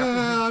 guy,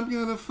 yeah, I'm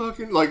gonna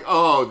fucking, like,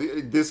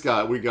 this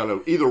guy, we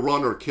gotta either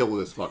run or kill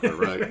this fucker,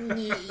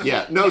 right?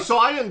 Yeah, no, so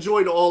I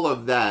enjoyed all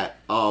of that.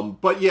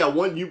 But yeah,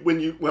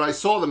 when I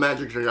saw the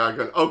magic trick, I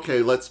go,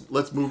 okay, let's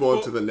move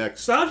on to the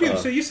next. So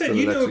you said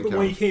you knew it, but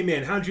when you came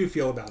in, how did you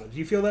feel about it? Do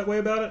you feel that way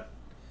about it?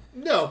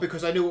 No,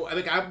 because I knew. I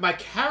mean, my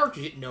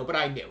character didn't know, but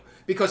I knew.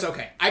 Because,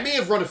 okay, I may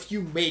have run a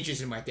few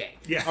mages in my day.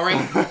 Yeah. All right?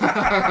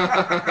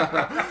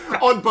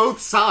 On both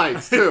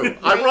sides, too. Right?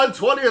 I run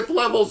 20th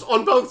levels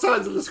on both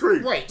sides of the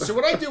screen. Right. So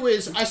what I do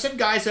is I send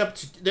guys up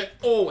to...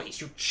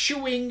 Always. You're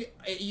chewing...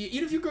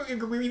 Even if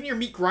you're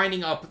meat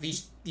grinding up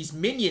these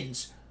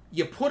minions...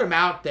 You put them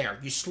out there.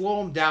 You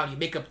slow them down. You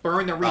make them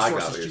burn their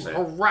resources. You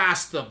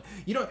harass them.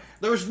 You know,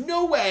 there's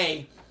no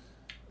way...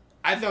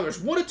 I thought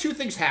there's one of two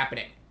things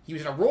happening. He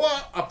was going to roll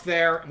up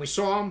there, and we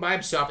saw him by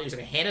himself. He was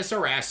going to hand us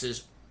our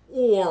asses...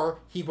 Or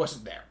he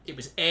wasn't there. It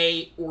was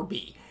A or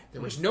B.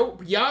 There was no...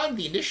 Beyond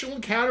the initial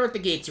encounter at the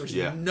gates, there was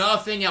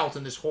nothing else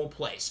in this whole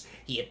place.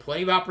 He had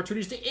plenty of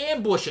opportunities to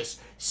ambush us,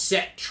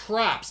 set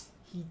traps.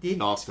 He didn't.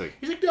 Nothing.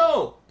 He's like,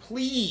 no,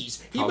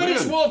 please. He might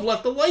as well have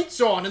left the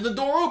lights on and the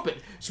door open.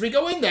 So we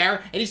go in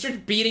there, and he starts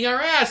beating our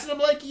ass. And I'm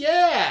like,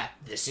 yeah,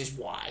 this is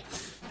why.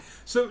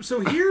 So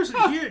here's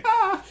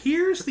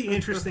the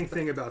interesting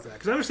thing about that,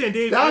 because I understand,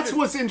 Dave. That's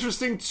what's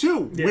interesting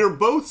too. Yeah. We're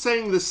both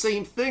saying the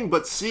same thing,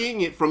 but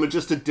seeing it from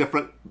just a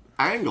different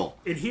angle.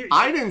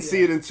 I didn't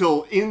see it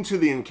until into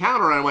the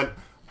encounter. And I went,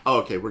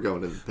 oh, okay, we're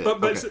going in the pit.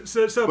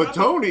 But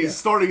Tony's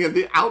starting at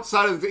the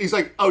outside of he's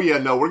like, oh yeah,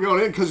 no, we're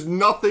going in because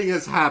nothing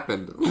has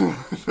happened.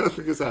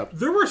 Nothing has happened.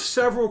 There were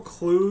several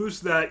clues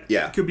that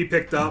could be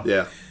picked up.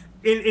 Yeah.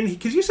 And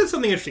because you said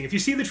something interesting. If you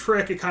see the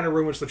trick, it kind of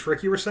ruins the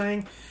trick you were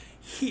saying.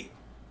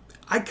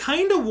 I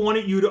kind of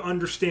wanted you to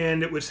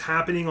understand it was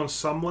happening on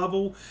some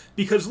level,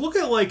 because look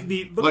at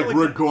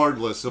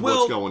regardless of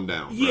what's going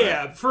down.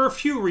 Yeah, right? For a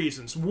few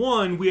reasons.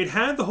 One, we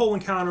had the whole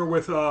encounter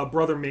with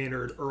Brother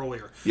Maynard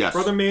earlier. Yes.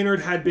 Brother Maynard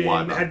had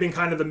been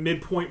kind of the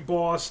midpoint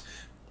boss.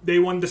 They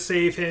wanted to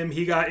save him.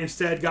 He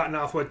instead God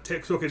Nathwa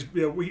took his.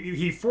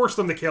 He forced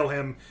them to kill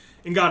him,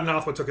 and God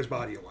Nathwa took his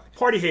body away.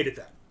 Party hated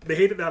that. They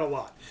hated that a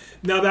lot.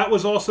 Now, that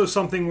was also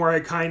something where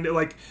I kind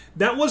of,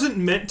 that wasn't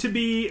meant to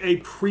be a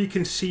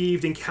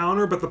preconceived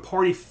encounter, but the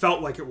party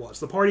felt like it was.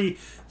 The party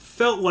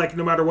felt like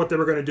no matter what they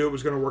were going to do, it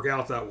was going to work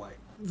out that way.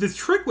 The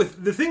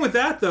thing with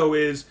that, though,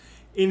 is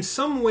in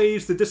some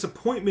ways the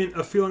disappointment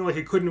of feeling like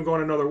it couldn't have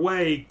gone another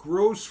way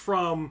grows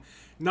from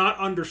not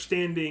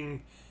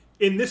understanding,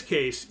 in this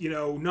case,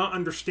 not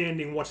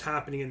understanding what's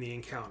happening in the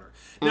encounter.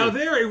 Now, it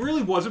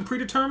really wasn't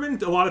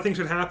predetermined. A lot of things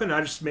had happened. I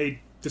just made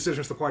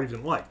decisions the party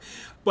didn't like.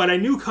 But I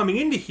knew coming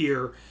into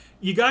here,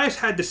 you guys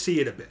had to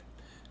see it a bit.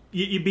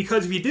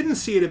 Because if you didn't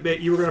see it a bit,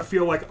 you were going to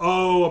feel like,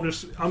 oh, I'm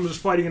just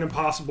fighting an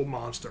impossible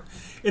monster.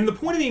 And the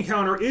point of the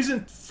encounter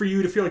isn't for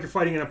you to feel like you're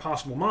fighting an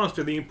impossible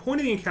monster. The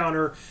point of the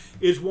encounter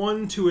is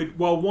one,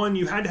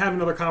 you had to have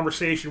another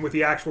conversation with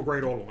the actual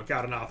Great Old One, with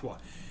God of Nathwa.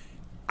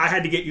 I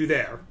had to get you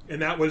there,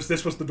 and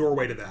this was the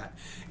doorway to that.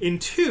 And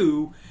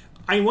two,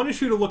 I wanted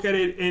you to look at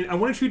it, and I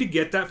wanted you to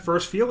get that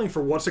first feeling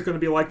for what's it going to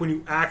be like when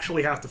you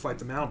actually have to fight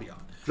the Malbion.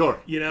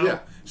 Sure. Yeah.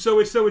 So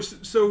we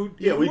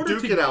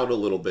duke it out a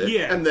little bit.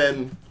 Yeah. And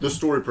then the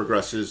story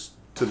progresses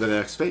to the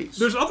next phase.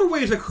 There's other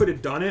ways I could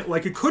have done it.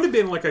 Like, it could have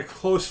been like a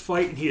close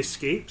fight and he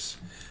escapes.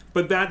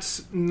 But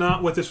that's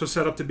not what this was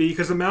set up to be,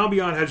 because the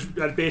Malbion has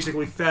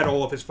basically fed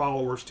all of his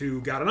followers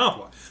to God of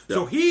Nathwa. Yep.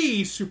 So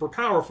he's super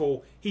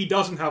powerful. He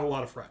doesn't have a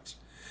lot of friends.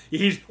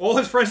 All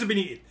his friends have been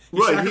eaten. He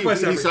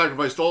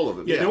sacrificed all of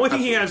them. Yeah, the only thing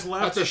he has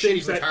left are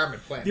things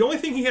retirement plan. The only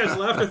thing he has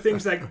left are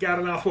things that God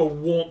of Nathwa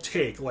won't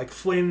take, like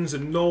Flynn's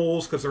and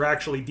Gnolls, because they're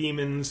actually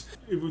demons.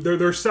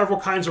 There are several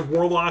kinds of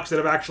warlocks that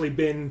have actually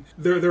been...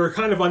 They're a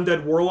kind of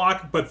undead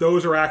warlock, but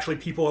those are actually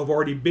people who have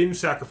already been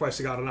sacrificed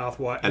to God of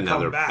Nathwa and now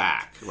come they're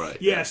back. Right.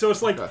 Yeah, so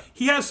it's like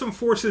he has some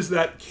forces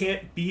that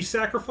can't be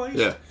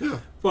sacrificed. Yeah.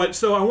 But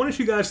so I wanted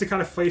you guys to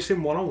kind of face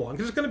him one-on-one,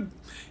 because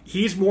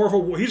he's more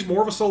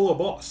of a solo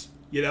boss.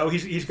 You know,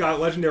 he's got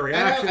legendary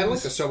actions. I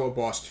like the solo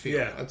boss feel.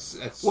 Yeah.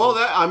 That's Well,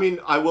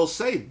 I will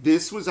say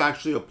this was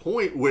actually a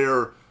point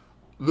where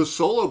the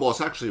solo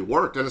boss actually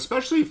worked, and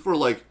especially for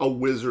like a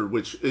wizard,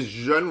 which is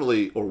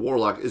generally, or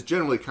warlock is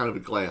generally kind of a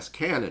glass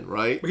cannon,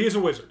 right? But he's a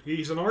wizard.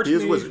 He's an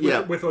archmage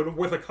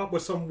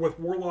with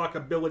warlock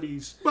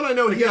abilities. But I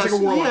know like he has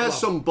level.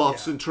 some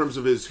buffs in terms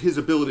of his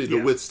ability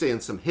to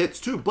withstand some hits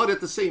too. But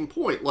at the same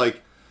point,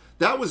 like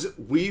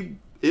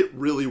it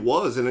really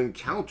was an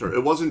encounter.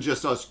 It wasn't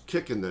just us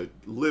kicking the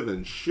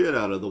living shit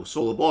out of the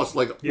solo boss,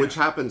 which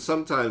happens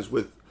sometimes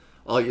with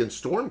in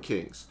Storm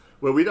Kings,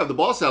 where we'd have the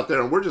boss out there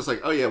and we're just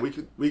like, oh yeah, we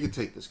could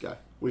take this guy.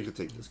 We could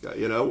take this guy.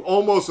 You know,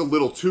 almost a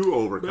little too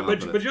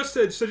overconfident. But just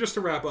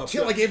to wrap up,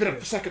 until I gave it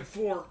a second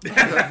form.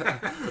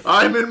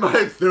 I'm in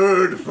my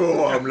third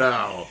form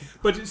now.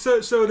 But so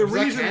the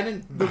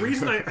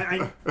reason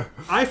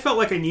I felt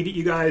like I needed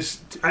you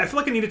guys. I feel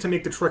like I needed to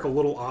make the trick a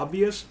little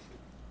obvious.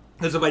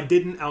 Because if I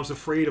didn't, I was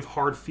afraid of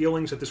hard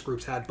feelings that this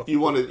group's had before. You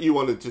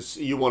wanted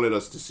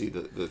us to see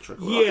the trick.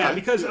 Yeah, okay.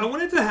 Because I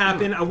wanted it to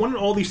happen. I wanted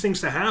all these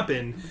things to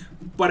happen,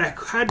 but I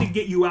had to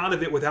get you out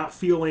of it without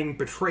feeling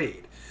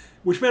betrayed,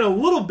 which meant a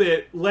little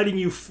bit letting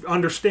you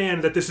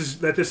understand that this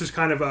is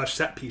kind of a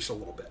set piece a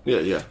little bit.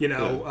 Yeah. You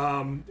know,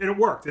 and it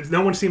worked.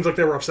 No one seems like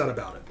they were upset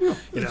about it. Yeah,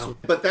 you know,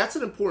 but that's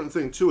an important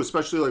thing too,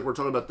 especially like we're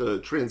talking about the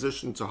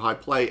transition to high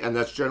play, and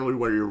that's generally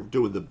where you're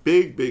doing the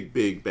big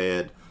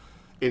bad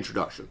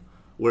introduction.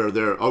 Where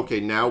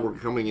now we're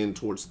coming in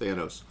towards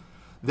Thanos.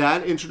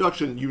 That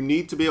introduction, you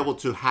need to be able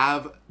to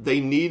they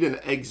need an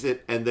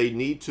exit, and they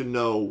need to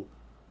know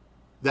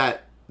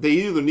that they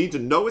either need to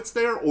know it's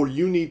there, or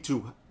you need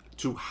to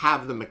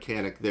have the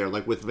mechanic there.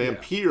 Like with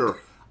Vampire,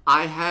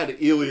 I had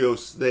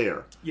Ilios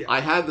there. Yeah. I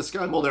had the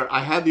Sky Mole there.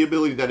 I had the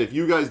ability that if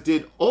you guys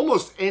did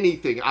almost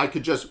anything, I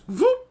could just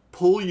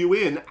pull you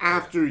in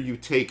after you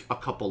take a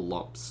couple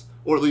lumps.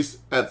 Or at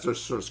least after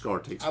Sir Scar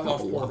takes a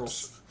couple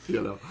lumps. You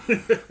know,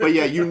 but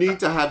yeah, you need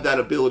to have that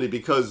ability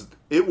because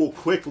it will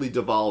quickly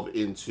devolve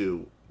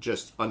into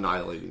just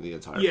annihilating the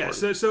entire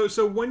party.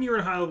 So when you're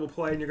in high level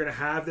play and you're going to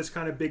have this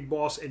kind of big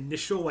boss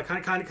initial, like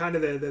kind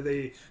of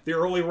the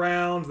early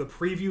round, the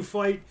preview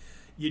fight,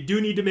 you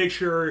do need to make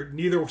sure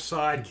neither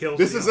side kills.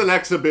 This is an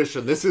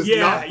exhibition. This is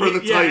not for the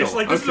title. Yeah, it's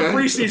like this is a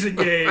preseason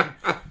game.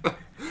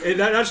 And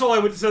that's all I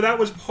would. So that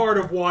was part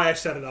of why I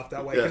set it up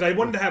that way, because I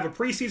wanted to have a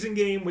preseason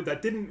game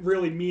that didn't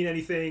really mean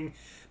anything,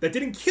 that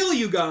didn't kill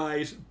you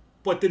guys,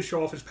 but did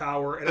show off his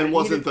power, and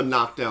wasn't the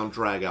knockdown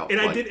drag out. And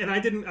fight. I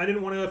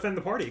didn't want to offend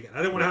the party again. I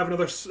didn't want to have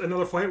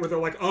another fight where they're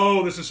like,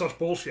 "Oh, this is such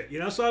bullshit," you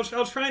know. So I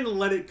was trying to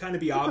let it kind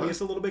of be obvious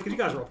a little bit because you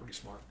guys are all pretty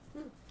smart.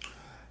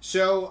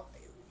 So,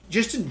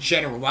 just in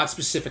general, not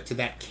specific to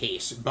that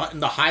case, but in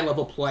the high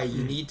level play,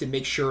 you need to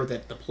make sure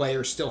that the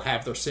players still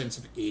have their sense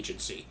of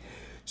agency.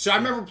 So I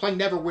remember playing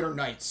Neverwinter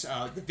Nights.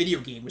 The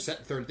video game was set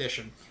in 3rd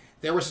edition.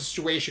 There was a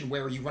situation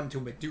where you run into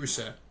a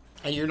Medusa,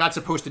 and you're not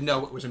supposed to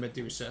know it was a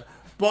Medusa.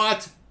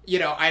 But, you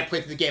know, I had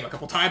played through the game a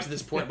couple times at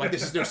this point. Like,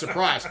 this is no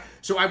surprise.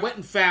 So I went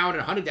and found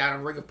and hunted down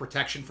a ring of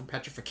protection from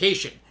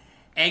petrification.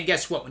 And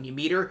guess what? When you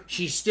meet her,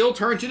 she still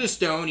turns into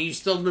stone, and you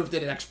still move to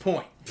the next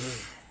point.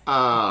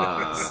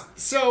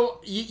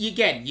 So, you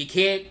can't,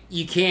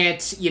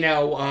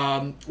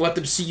 let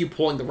them see you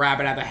pulling the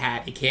rabbit out of the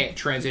hat. You can't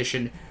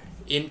transition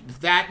in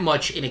that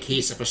much in a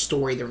case of a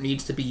story. There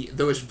needs to be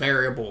those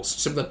variables.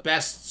 Some of the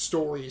best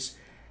stories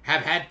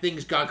have had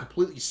things gone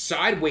completely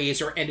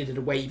sideways or ended in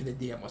a way even the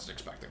DM wasn't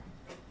expecting.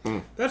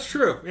 That's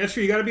true.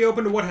 You got to be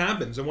open to what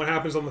happens and what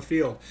happens on the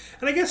field.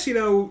 And I guess,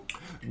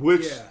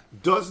 which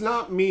does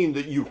not mean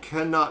that you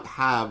cannot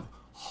have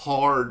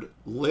hard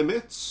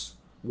limits,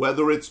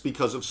 whether it's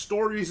because of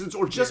story reasons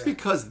or just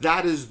because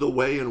that is the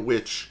way in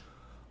which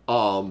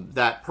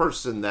that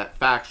person, that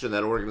faction,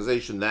 that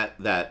organization,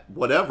 that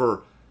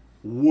whatever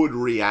would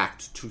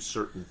react to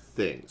certain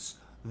things.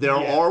 There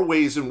are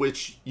ways in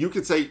which you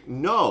could say,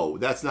 no,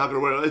 that's not going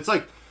to work. It's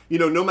like,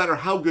 no matter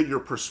how good your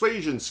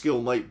persuasion skill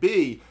might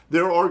be,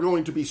 there are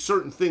going to be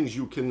certain things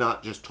you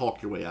cannot just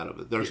talk your way out of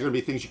it. There's going to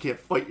be things you can't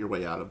fight your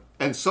way out of.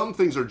 And some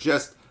things are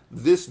just,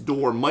 this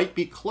door might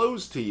be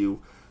closed to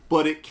you,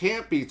 but it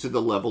can't be to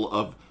the level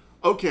of,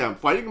 okay, I'm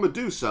fighting a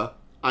Medusa,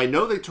 I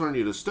know they turn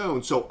you to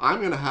stone, so I'm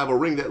going to have a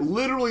ring that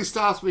literally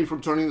stops me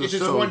from turning to stone.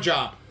 It's just one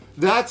job.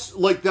 That's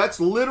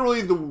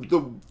literally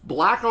the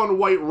black on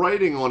white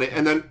writing on it,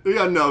 and then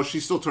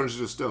she still turns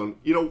into stone.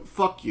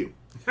 Fuck you.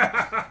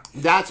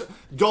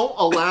 Don't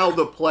allow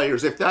the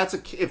players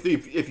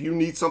if you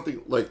need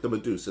something like the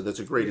Medusa. That's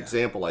a great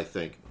example, I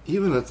think.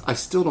 I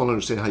still don't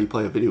understand how you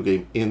play a video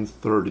game in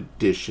 3rd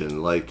edition.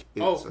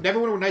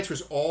 Neverwinter Nights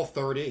was all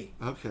 3rd.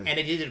 Okay, and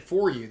it did it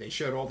for you. They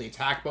showed all the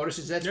attack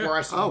bonuses. That's where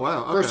I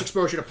saw first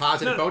exposure to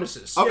positive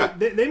bonuses.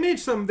 Okay, they made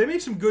some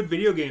good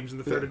video games in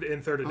the third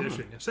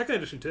edition, 2nd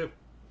edition too.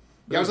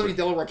 Yeah, I was living in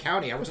Delaware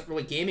County. I wasn't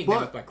really gaming then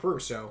with my crew.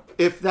 So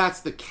if that's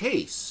the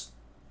case,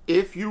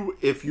 if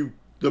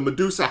the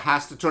Medusa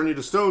has to turn you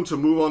to stone to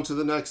move on to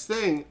the next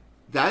thing,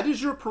 that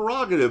is your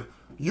prerogative.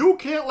 You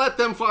can't let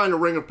them find a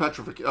ring of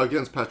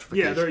against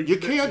petrification. Yeah, you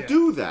can't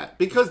do that,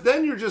 because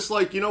then you're just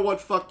like, you know what,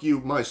 fuck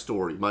you, my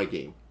story, my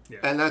game. Yeah.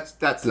 And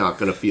that's not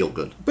going to feel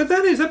good. But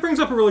that brings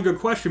up a really good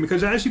question,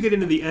 because as you get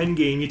into the end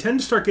game, you tend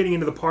to start getting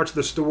into the parts of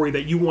the story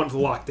that you want to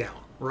lock down,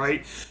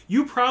 right?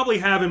 You probably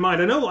have in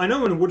mind, I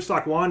know in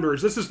Woodstock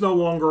Wanderers, this is no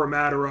longer a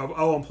matter of,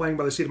 I'm playing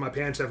by the seat of my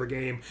pants every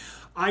game.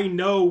 I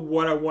know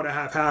what I want to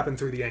have happen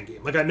through the end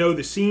game. Like, I know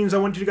the scenes I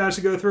want you guys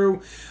to go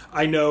through.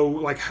 I know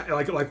like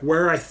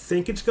where I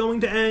think it's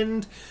going to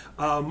end.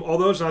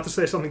 Although it's not to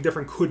say something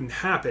different couldn't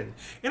happen.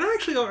 And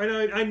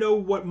I know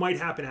what might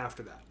happen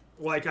after that.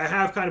 Like, I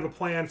have kind of a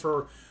plan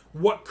for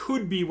what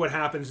could be what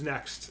happens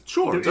next.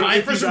 Sure.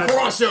 Time for some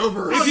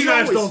crossovers. If you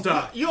guys don't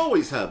die. You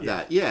always have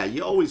that. Yeah,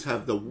 you always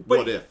have the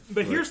what if.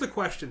 But here's the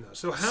question, though.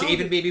 So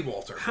saving baby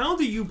Walter. How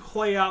do you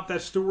play out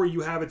that story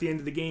you have at the end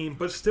of the game,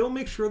 but still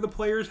make sure the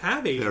players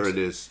have agency? There it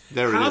is.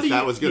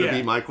 That was going to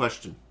be my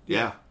question.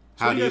 Yeah.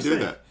 How do you do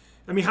that?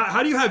 I mean,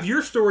 how do you have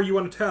your story you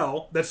want to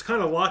tell that's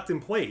kind of locked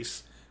in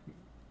place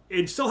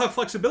and still have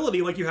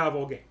flexibility like you have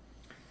all game?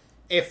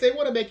 If they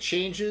want to make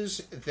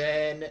changes,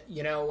 then,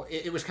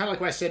 it was kind of like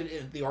what I said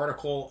in the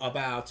article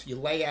about you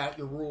lay out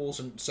your rules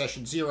in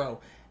session 0,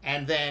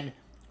 and then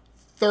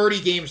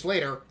 30 games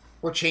later,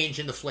 we're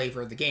changing the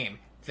flavor of the game.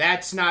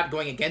 That's not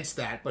going against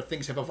that, but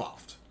things have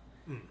evolved.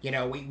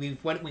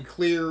 We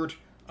cleared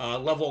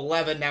level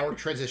 11, now we're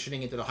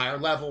transitioning into the higher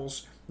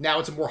levels. Now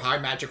it's a more high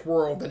magic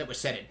world than it was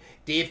set in.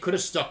 Dave could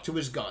have stuck to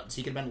his guns.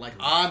 He could have been like,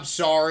 I'm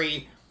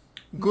sorry,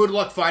 good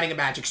luck finding a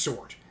magic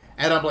sword.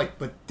 And I'm like,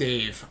 but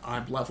Dave,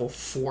 I'm level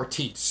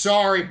 14.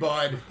 Sorry,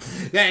 bud.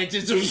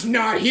 It's just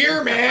not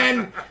here,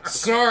 man.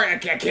 Sorry, I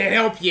can't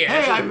help you.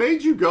 Hey, I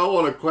made you go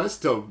on a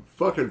quest to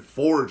fucking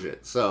forge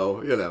it,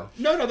 so,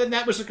 No, then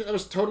that was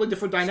a totally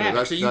different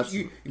dynamic. So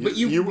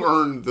you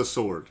earned the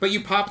sword. But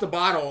you pop the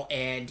bottle,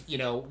 and,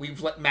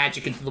 we've let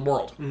magic into the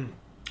world.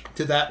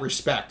 To that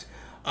respect.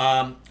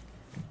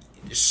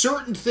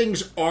 Certain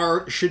things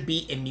should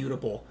be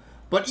immutable.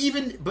 But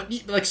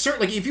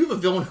if you have a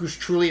villain who's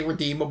truly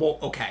redeemable,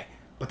 okay.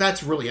 But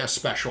that's really a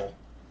special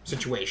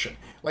situation.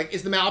 Like,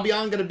 is the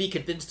Malbion going to be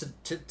convinced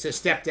to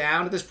step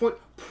down at this point?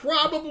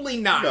 Probably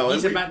not. No,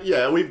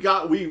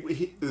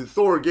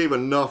 Thor gave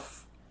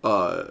enough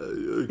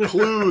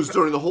clues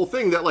during the whole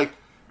thing that, like,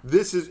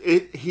 this is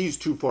it. He's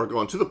too far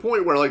gone, to the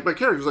point where, like, my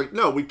character's like,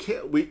 no, we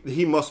can't.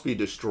 He must be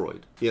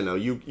destroyed.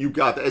 You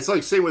got that. It's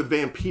like same with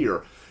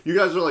Vampire. You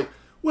guys are like,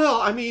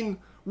 well, I mean,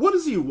 what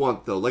does he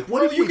want though? Like,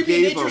 what if we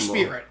gave him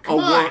spirit? Come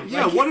on.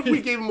 What if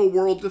we gave him a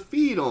world to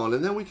feed on,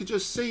 and then we could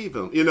just save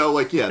him? There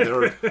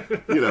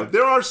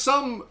are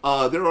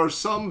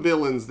some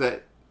villains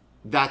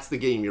that's the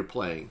game you're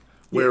playing,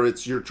 where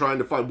you're trying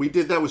to find. We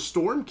did that with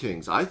Storm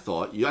Kings. I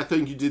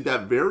think you did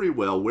that very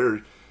well,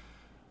 where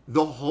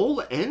the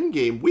whole end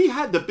game, we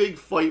had the big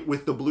fight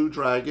with the Blue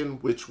Dragon,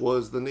 which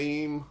was the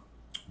name.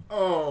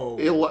 Oh,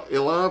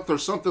 Ilanth or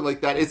something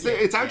like that.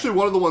 It's actually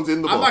one of the ones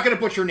in the book. I'm not going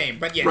to butcher your name,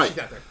 but yeah, right. She's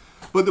out there.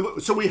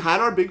 So we had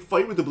our big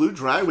fight with the Blue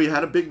Dragon. We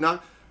had a big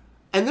knock,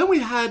 and then we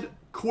had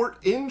court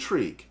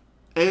intrigue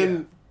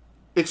and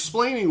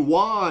explaining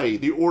why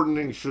the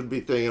ordning should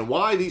be thing and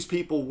why these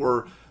people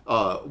were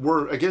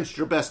against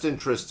your best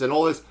interests and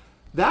all this.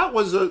 That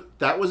was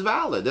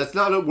valid. That's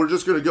not we're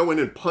just going to go in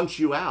and punch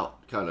you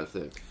out kind of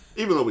thing.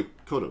 Even though we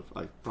could have,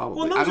 I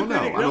don't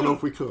know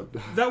if we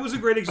could. That was a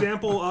great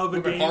example of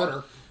a game.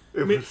 Harder.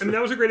 That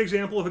was a great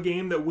example of a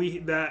game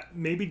that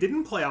maybe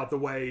didn't play out the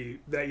way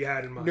that you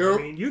had in mind.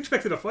 Nope. I mean, you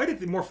expected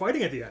more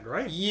fighting at the end,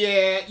 right?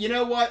 Yeah, you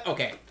know what?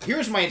 Okay,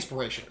 here's my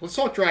inspiration. Let's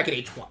talk Dragon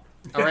Age 1.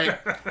 All right?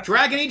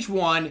 Dragon Age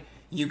 1,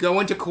 you go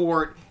into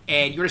court,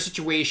 and you're in a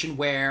situation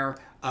where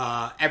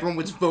everyone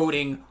was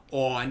voting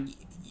on...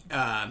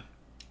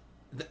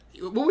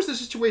 what was the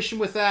situation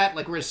with that?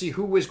 Like, we're going to see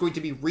who was going to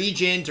be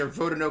regent or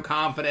vote of no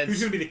confidence. Who's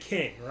going to be the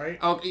king, right?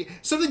 Okay,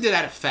 something to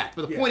that effect.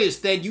 But the point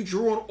is, then you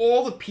drew on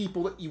all the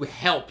people that you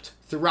helped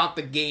throughout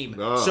the game.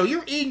 So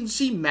your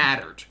agency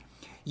mattered.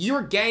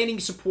 You're gaining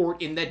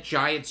support in that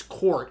giant's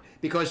court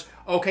because,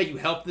 okay, you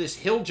helped this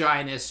hill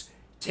giantess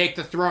take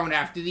the throne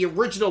after the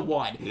original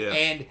one. Yeah.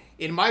 And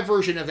in my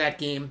version of that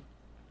game,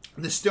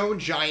 the stone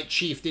giant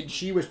chieftain,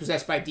 she was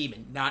possessed by a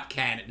demon, not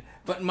canon.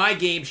 But in my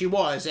game, she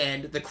was,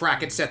 and the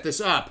Kraken set this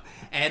up.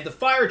 And the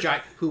fire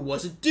giant, who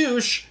was a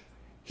douche,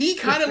 he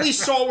kind of at least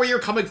saw where you're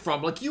coming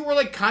from. Like, you were,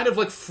 like, kind of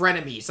like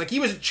frenemies. Like,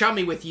 he wasn't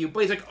chummy with you, but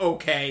he's like,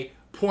 okay,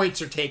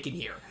 points are taken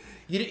here.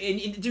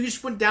 And you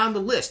just went down the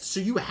list. So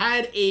you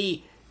had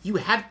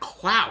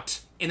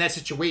clout in that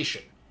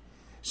situation.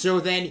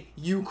 So then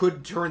you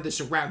could turn this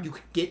around. You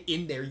could get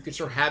in there. You could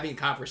start having a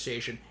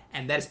conversation.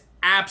 And that is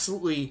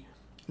absolutely...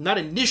 not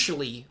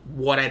initially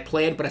what I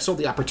planned, but I saw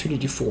the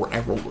opportunity for it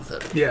and rolled with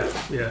it. Yeah.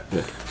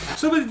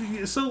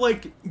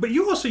 But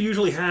you also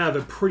usually have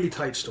a pretty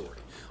tight story.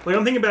 Like,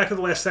 I'm thinking back to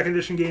the last second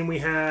edition game we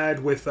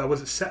had with,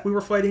 was it Seth we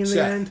were fighting in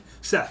the end?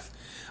 Seth.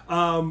 Seth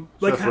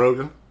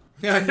Rogen?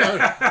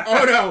 No.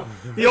 Oh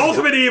no. The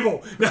ultimate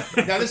evil.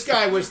 Now this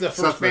guy was the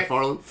first Seth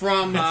MacFarlane?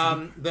 from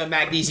the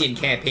Magnesian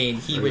campaign.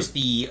 He was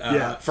the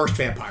first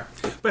vampire.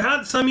 But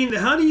how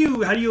do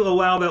you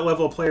allow that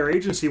level of player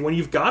agency when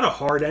you've got a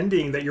hard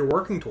ending that you're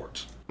working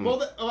towards?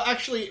 Well,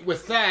 actually,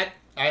 with that,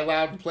 I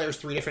allowed players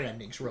 3 different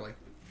endings, really,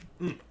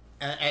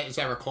 as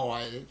I recall.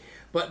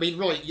 But I mean,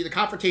 really, the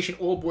confrontation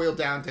all boiled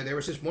down to there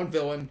was this one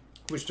villain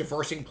who was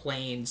traversing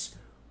planes,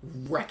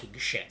 wrecking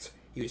shit.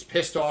 He was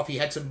pissed off. He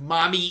had some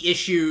mommy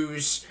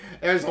issues.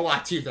 There's a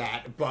lot to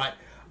that, but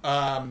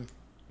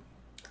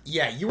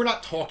yeah, you were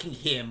not talking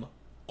him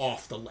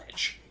off the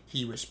ledge.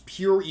 He was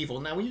pure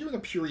evil. Now, when you're doing a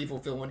pure evil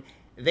villain,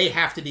 they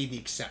have to be the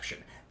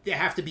exception. They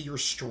have to be your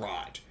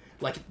Strahd.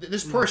 Like,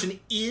 this person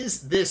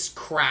is this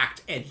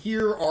cracked, and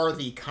here are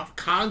the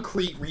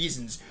concrete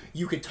reasons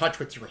you could touch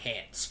with your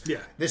hands.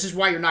 Yeah. This is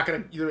why you're not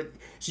going to...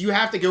 So you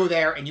have to go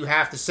there, and you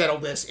have to settle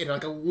this in,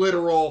 like, a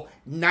literal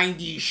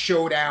 90s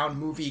showdown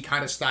movie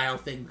kind of style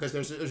thing, because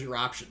those are your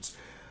options.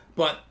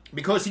 But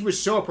because he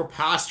was so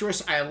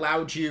preposterous, I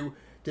allowed you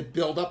to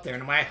build up there.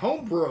 And in my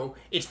homebrew,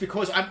 it's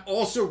because I'm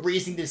also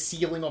raising the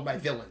ceiling on my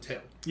villain, too.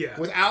 Yeah.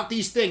 Without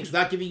these things,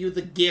 without giving you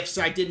the gifts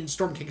I did in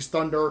Storm King's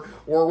Thunder,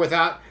 or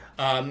without...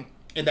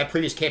 in that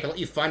previous camp, I let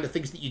you find the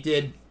things that you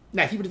did.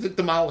 Nah, he would have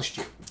demolished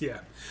you. Yeah.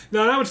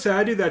 No, and I would say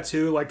I do that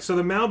too. Like, so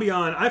the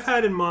Malbion, I've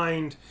had in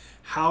mind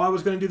how I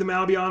was going to do the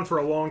Malbion for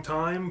a long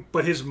time,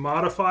 but his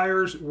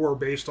modifiers were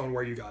based on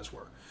where you guys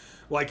were.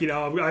 Like, you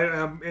know,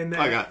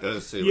 I got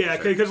this. Yeah,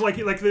 because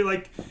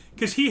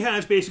because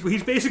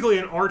he's basically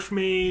an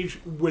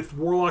archmage with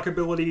warlock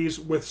abilities,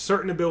 with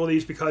certain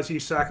abilities because he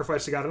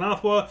sacrificed the god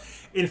Anathwa,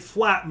 in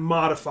flat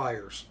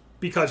modifiers.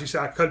 Because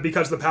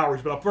the power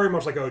he's built up, very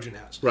much like Ojin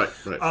has, right.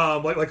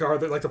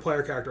 Like the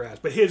player character has,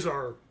 but his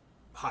are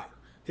higher.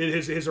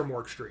 His are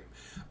more extreme.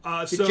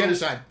 So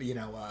genocide, He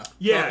built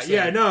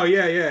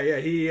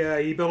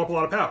up a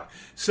lot of power.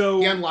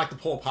 So he unlocked the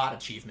Pol Pot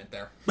achievement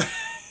there.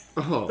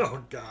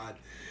 Oh God.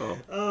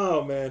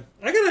 Oh man,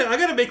 I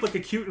gotta make like a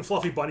cute and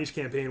fluffy bunnies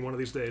campaign one of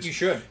these days. You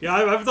should. Yeah,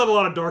 I've done a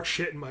lot of dark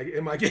shit in my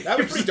games. That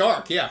was pretty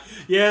dark, yeah.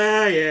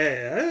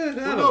 Yeah.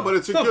 No, but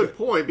it's a good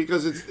point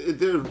because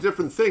there are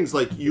different things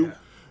like you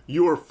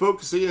are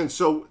focusing in.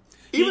 So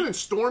even in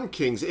Storm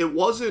Kings,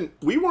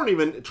 we weren't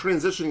even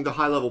transitioning to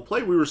high level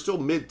play. We were still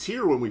mid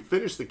tier when we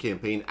finished the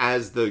campaign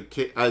as the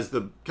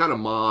kind of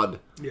mod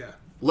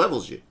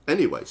levels you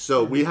anyway.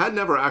 So we had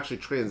never actually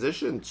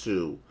transitioned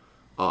to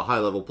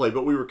high-level play,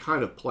 but we were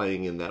kind of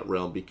playing in that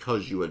realm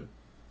because you had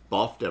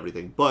buffed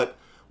everything. But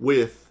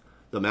with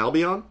the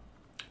Malbion,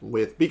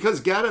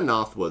 because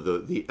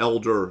Gadanathwa, the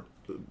elder,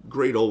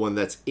 great old one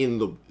that's in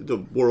the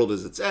world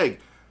as its egg,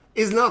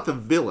 is not the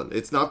villain.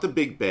 It's not the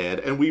big bad,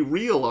 and we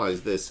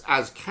realize this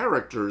as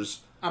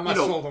characters. I'm not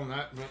sold on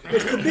that.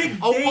 It's the big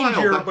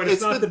danger, but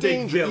it's not the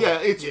big villain. Yeah,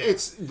 it's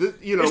the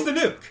it's the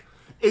nuke.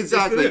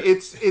 Exactly,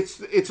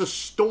 it's a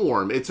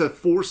storm. It's a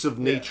force of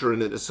nature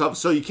in it itself.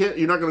 So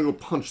you're not going to go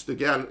punch the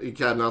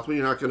Gadanathwa.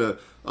 You're not going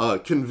to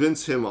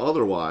convince him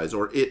otherwise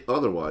or it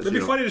otherwise. It'd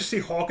be funny to see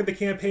Hawk in the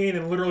campaign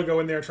and literally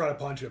go in there and try to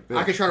punch him. Yeah.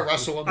 I could try to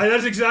wrestle him.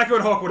 That's exactly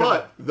what Hawk would have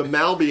done. But the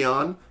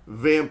Malbion,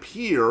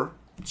 Vampire,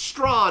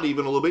 Strahd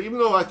even a little bit. Even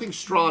though I think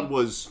Strahd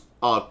was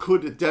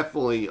could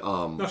definitely.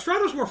 No,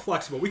 Strahd was more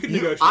flexible. We could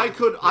negotiate.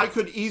 I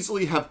could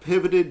easily have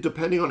pivoted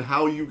depending on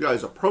how you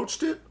guys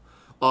approached it.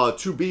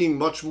 To being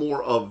much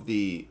more of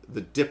the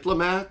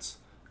diplomat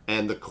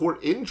and the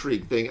court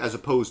intrigue thing as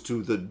opposed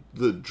to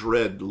the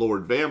dread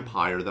Lord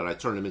Vampire that I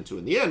turned him into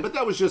in the end. But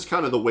that was just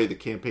kind of the way the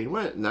campaign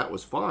went, and that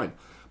was fine.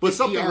 But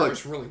something like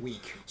was really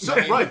weak.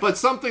 Right, but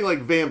something like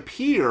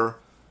Vampire,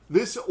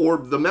 or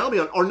the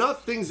Malbion are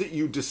not things that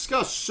you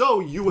discuss. So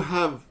you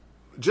have,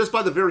 just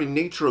by the very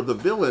nature of the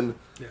villain,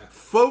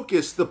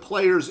 focused the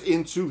players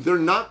into they're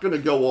not going to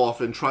go off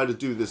and try to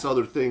do this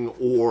other thing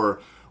or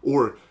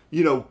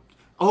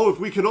if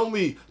we could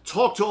only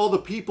talk to all the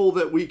people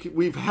that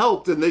we've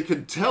helped and they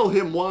could tell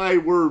him why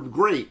we're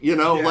great,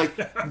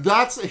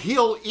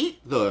 he'll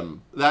eat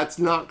them. That's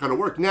not going to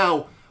work.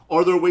 Now,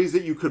 are there ways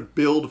that you could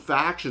build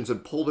factions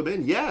and pull them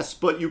in? Yes,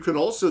 but you can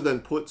also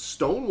then put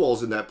stone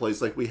walls in that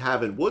place like we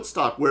have in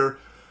Woodstock where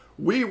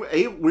we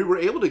were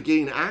able to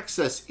gain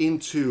access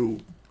into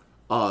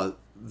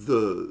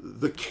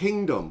the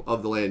kingdom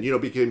of the land,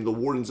 became the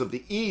Wardens of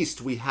the East.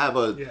 We have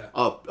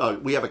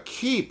a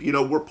keep,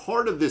 we're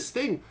part of this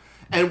thing.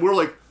 And we're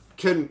like,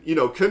 can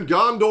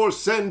Gondor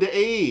send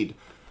aid?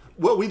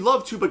 Well, we'd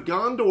love to, but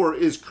Gondor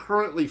is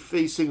currently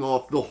facing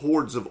off the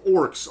hordes of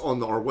orcs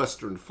on our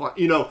western flank.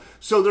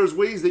 So there's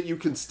ways that you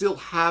can still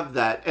have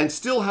that and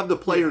still have the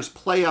players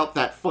play out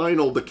that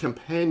final. The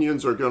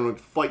companions are going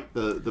to fight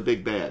the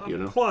big bad.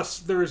 Plus,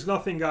 there's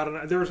nothing the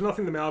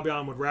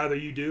Malbion would rather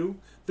you do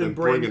than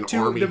bring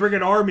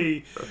an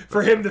army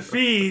for him to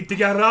feed to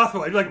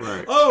Gadanathwa. You're like,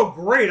 right. Oh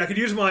great, I could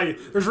use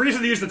there's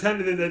reason to use the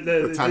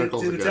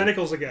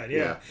tentacles again.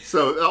 Yeah.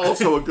 So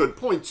also a good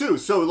point too.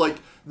 So like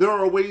there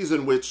are ways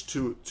in which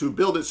to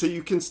build it so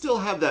you can still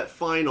have that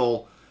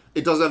final.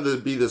 It doesn't have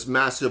to be this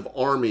massive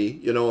army,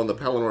 on the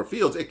Pelennor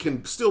fields. It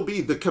can still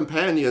be the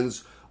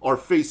companions are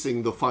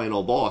facing the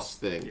final boss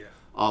thing. Yeah.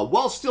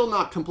 While still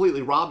not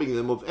completely robbing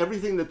them of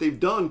everything that they've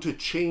done to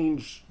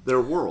change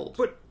their world.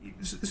 But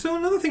so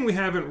another thing we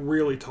haven't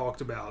really talked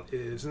about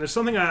is, and it's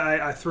something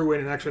I threw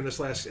in actually in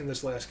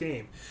this last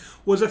game,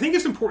 was I think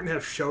it's important to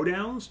have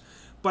showdowns,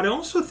 but I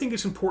also think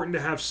it's important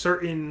to have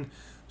certain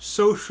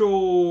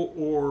social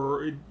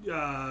or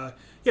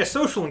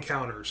social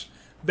encounters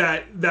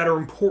that are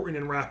important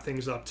and wrap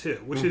things up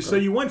too. Which is, so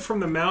you went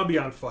from the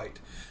Malbion fight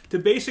to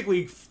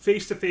basically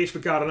face to face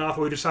with God Anathwa,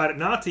 who decided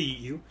not to eat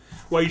you.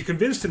 Well, you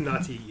convinced him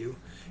not to eat you,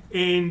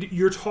 and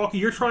you're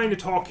trying to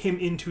talk him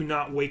into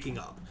not waking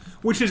up,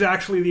 which is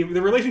actually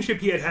the relationship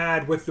he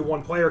had with the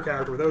one player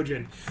character with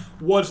Ojin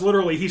was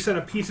literally he sent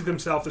a piece of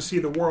himself to see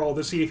the world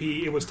to see if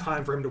it was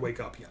time for him to wake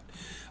up yet.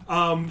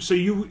 So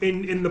you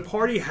in the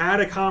party had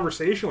a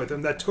conversation with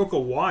him that took a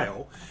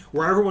while,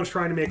 where everyone's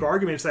trying to make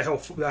arguments that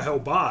he'll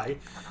buy,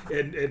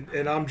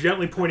 and I'm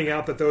gently pointing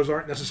out that those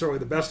aren't necessarily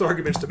the best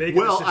arguments to make.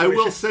 Well, I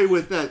will say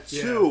with that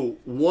too,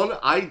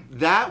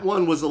 that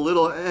one was a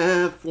little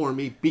for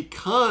me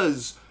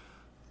because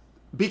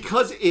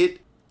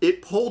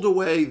it pulled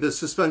away the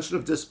suspension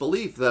of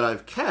disbelief that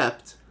I've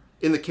kept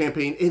in the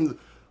campaign. And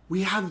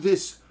we have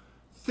this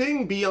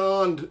thing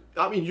beyond.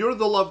 I mean, you're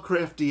the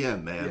Lovecraft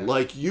DM, man.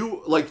 Yeah.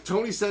 Like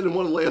Tony said in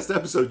one of the last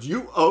episodes,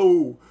 you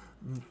owe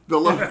the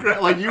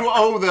Lovecraft, you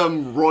owe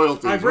them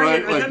royalties,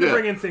 right? I tend to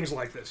bring in things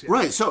like this, yeah.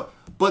 Right. So,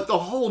 but the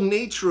whole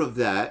nature of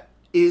that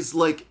is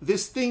like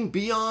this thing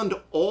beyond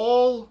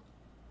all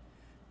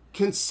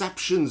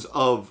conceptions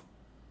of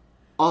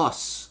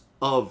us,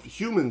 of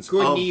humans,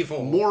 good of and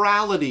evil,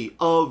 morality,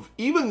 of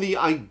even the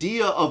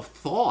idea of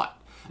thought.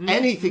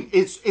 Anything.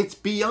 It's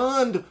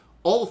beyond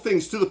all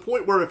things, to the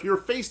point where if you're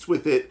faced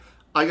with it,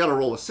 I got to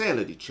roll a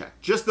sanity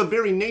check. Just the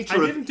very nature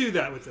of... I didn't do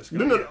that with this guy.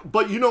 No,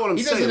 but you know what I'm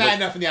saying. He doesn't add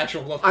enough in the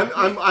actual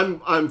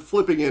Lovecraft. I'm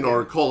flipping in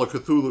our Call of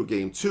Cthulhu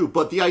game too,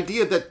 but the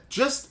idea that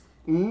just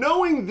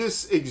knowing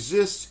this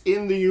exists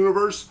in the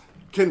universe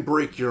can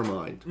break your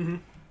mind. Mm-hmm.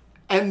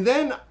 And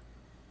then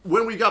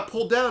when we got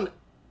pulled down,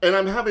 and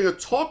I'm having a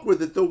talk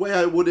with it the way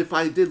I would if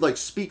I did like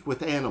speak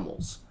with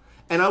animals.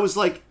 And I was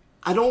like,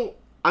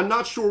 I'm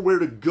not sure where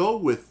to go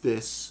with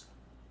this.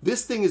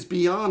 This thing is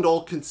beyond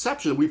all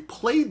conception. We've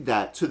played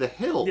that to the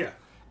hill. Yeah.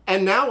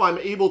 And now I'm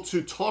able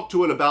to talk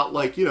to it about,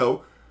 like,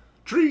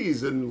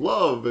 trees and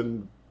love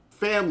and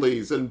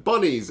families and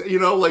bunnies.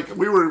 Like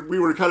we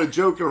were kind of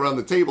joking around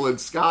the table,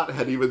 and Scott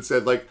had even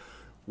said, like,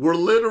 we're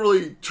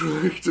literally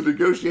trying to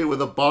negotiate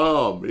with a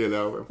bomb,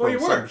 from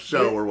some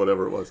show or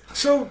whatever it was.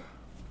 So,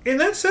 in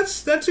that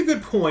sense, that's a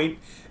good point.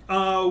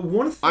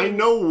 I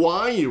know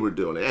why you were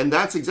doing it, and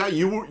that's exactly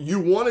you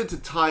wanted to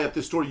tie up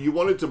the story. You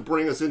wanted to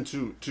bring us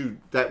into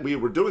that we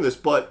were doing this,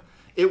 but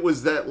it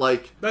was that,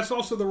 like, that's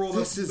also the role.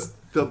 This is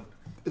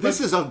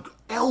an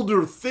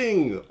elder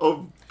thing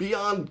of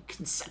beyond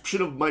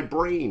conception of my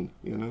brain,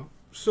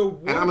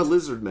 So and I'm a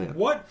lizard man.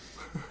 What?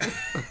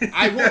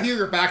 I will hear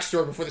your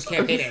backstory before this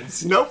campaign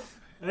ends. Nope.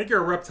 I think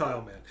you're a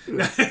reptile man.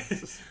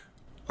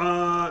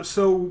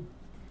 So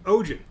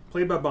Ojin,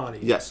 played by Bonnie.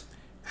 Yes.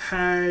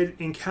 Had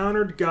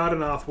encountered God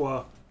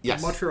Anathwa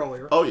much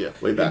earlier. Oh, yeah,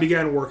 way back. And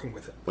began working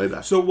with him. Way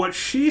back. So what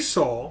she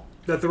saw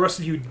that the rest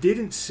of you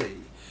didn't see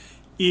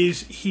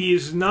is he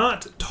is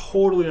not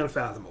totally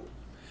unfathomable.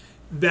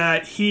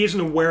 That he isn't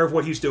aware of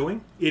what he's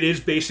doing. It is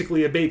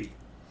basically a baby.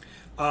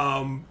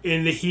 And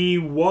that he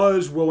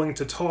was willing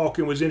to talk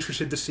and was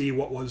interested to see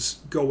what was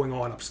going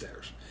on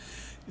upstairs.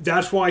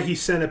 That's why he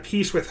sent a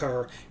piece with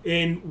her.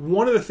 And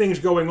one of the things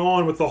going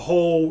on with the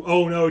whole,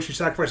 oh no, she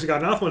sacrificed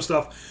God Anathwa and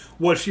stuff,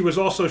 was she was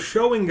also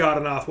showing God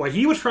Anathwa.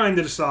 He was trying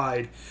to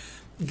decide.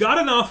 God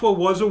Anathwa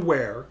was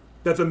aware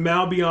that the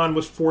Malbion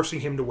was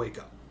forcing him to wake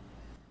up.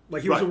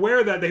 Like, he was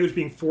aware that he was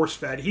being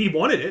force-fed. He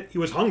wanted it. He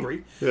was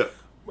hungry. Yeah.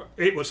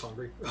 It was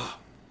hungry. Ugh.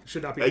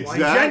 Should not be blind.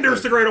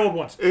 Genders the great old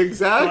ones.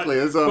 Exactly.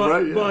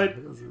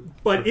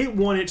 But it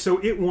wanted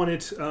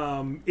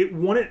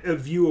a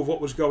view of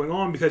what was going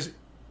on, because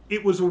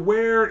it was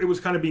aware it was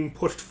kind of being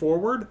pushed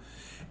forward,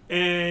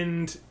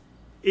 and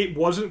it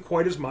wasn't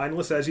quite as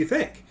mindless as you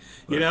think.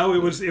 It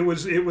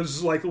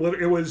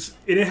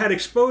had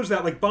exposed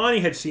that, like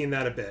Bonnie had seen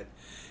that a bit.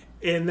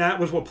 And that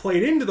was what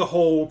played into the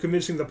whole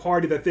convincing the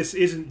party that this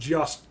isn't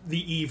just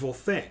the evil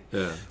thing.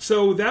 Yeah.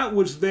 So that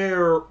was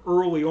there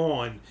early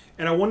on,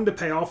 and I wanted to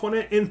pay off on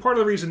it. And part of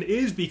the reason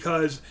is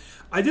because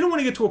I didn't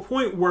want to get to a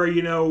point where,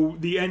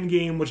 the end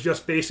game was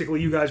just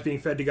basically you guys being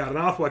fed to God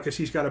Anathwa because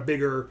he's got a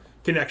bigger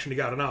connection to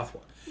God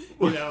Anathwa.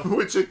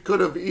 Which it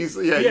could have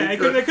easily... it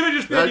could have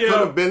just been, that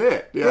could have been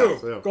it. Yeah,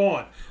 boom,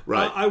 gone.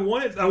 Right. I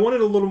wanted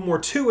a little more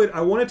to it.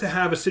 I wanted to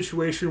have a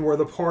situation where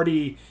the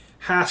party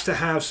has to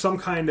have some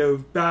kind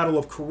of battle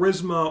of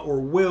charisma or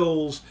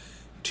wills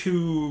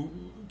to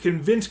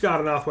convince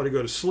God Anathwa to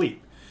go to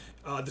sleep.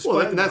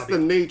 And that's the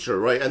nature,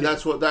 right? And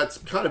that's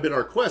kind of been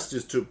our quest,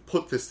 is to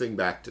put this thing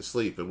back to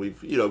sleep. And we've,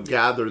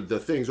 gathered the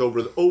things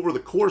over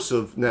the course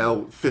of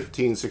now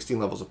 15, 16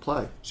 levels of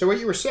play. So what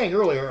you were saying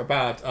earlier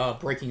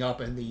about breaking up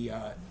and the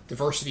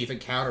diversity of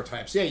encounter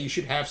types, you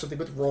should have something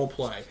with role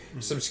play,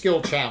 some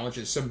skill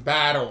challenges, some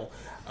battle.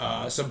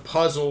 some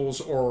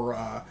puzzles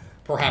or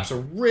perhaps a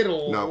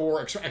riddle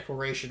or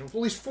exploration. At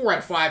least 4 out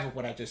of 5 of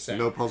what I just said.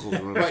 No puzzles.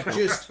 But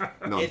just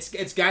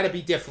it's got to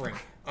be different.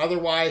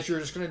 Otherwise, you're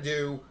just going to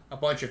do a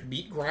bunch of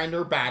meat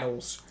grinder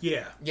battles.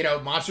 Yeah.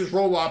 Monsters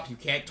roll up. You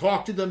can't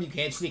talk to them. You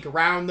can't sneak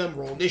around them.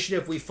 Roll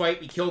initiative. We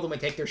fight. We kill them. We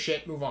take their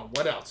shit. Move on.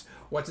 What else?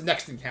 What's the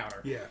next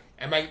encounter? Yeah.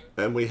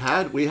 And we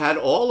had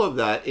all of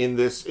that in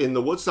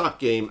the Woodstock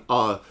game.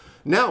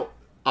 Now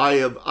I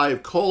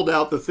have called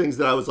out the things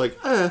that I was like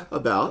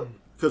about,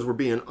 because we're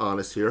being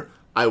honest here.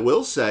 I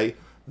will say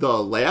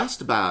the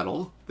last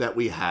battle that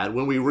we had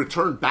when we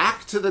returned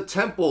back to the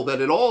temple that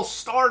it all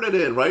started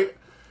in, right?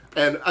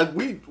 And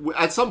we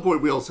at some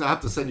point we'll have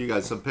to send you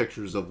guys some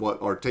pictures of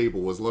what our table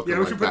was looking like.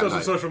 Yeah, we should put those night.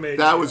 on social media.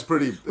 That was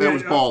pretty. That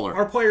was baller.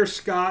 Our player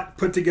Scott has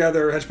put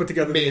together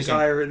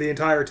the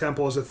entire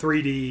temple as a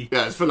 3D.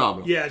 Yeah, it's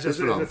phenomenal. Yeah, it's a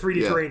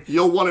 3D terrain.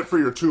 You'll want it for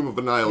your Tomb of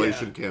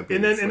Annihilation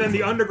campaign. And then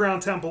the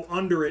underground temple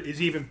under it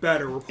is even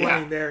better. We're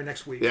playing there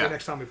next week. The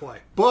next time we play.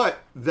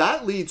 But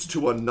that leads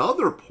to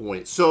another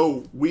point.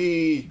 So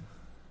we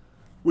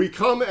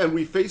come and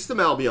we face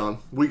the Albion.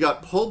 We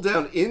got pulled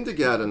down into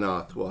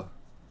Gadanathwa.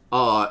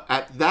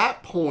 At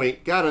that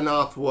point,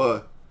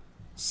 Gadanathwa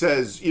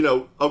says,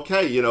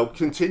 okay,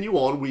 continue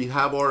on. We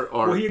have our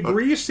well, he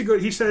agrees to go.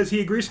 He says he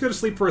agrees to go to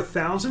sleep for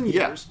 1,000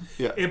 years.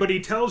 Yeah. But he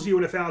tells you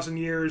in 1,000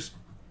 years,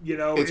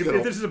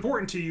 if this is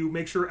important to you,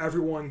 make sure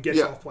everyone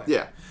gets off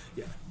planet.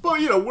 Yeah.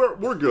 But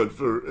we're good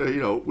for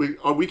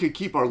we could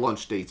keep our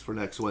lunch dates for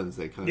next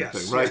Wednesday kind of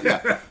thing, right?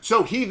 Yeah.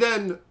 So he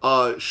then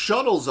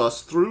shuttles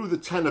us through the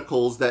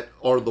tentacles that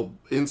are the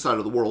inside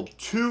of the world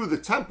to the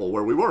temple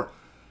where we were.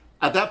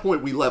 At that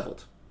point, we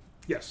leveled.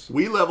 Yes.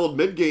 We leveled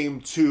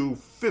mid-game to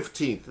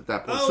 15th at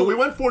that point. So we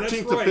went 14th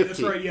to 15th.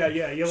 That's right,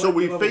 yeah. So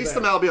we faced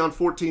them Albion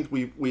 14th.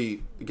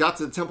 We got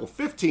to the temple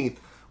 15th.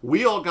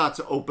 We all got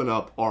to open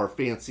up our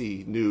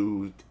fancy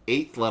new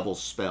 8th level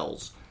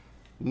spells.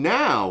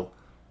 Now,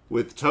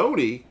 with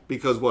Tony,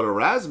 because what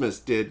Erasmus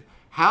did,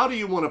 how do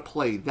you want to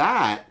play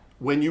that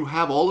when you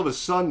have all of a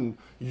sudden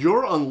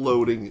you're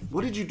unloading?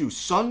 What did you do?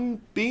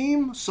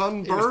 Sunbeam?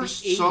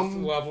 Sunburst? It was the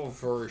 8th level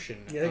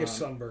version. Yeah, I think it's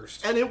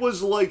Sunburst. And it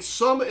was like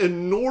some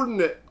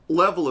inordinate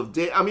level of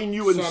damage. I mean,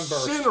 you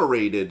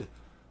incinerated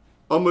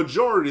a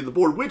majority of the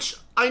board, which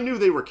I knew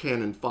they were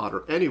cannon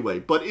fodder anyway.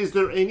 But is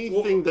there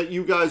anything that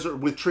you guys are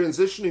with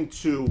transitioning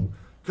to?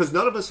 Because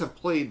none of us have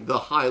played the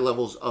high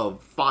levels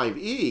of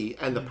 5e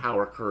and the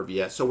power curve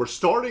yet. So we're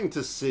starting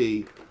to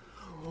see,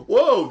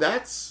 whoa,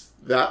 that's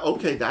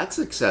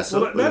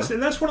excessive. Well,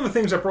 that's one of the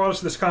things that brought us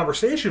to this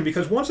conversation,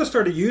 because once I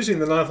started using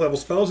the 9th level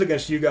spells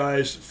against you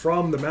guys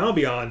from the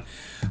Malbion,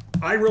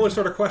 I really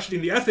started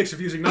questioning the ethics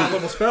of using 9th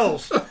level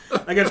spells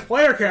against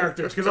player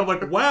characters, because I'm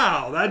like,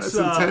 wow, that's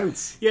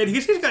intense. Yeah, he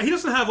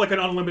doesn't have like an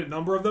unlimited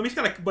number of them.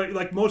 But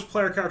like most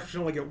player characters can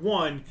only get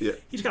one. Yeah.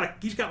 He's got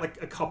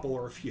like a couple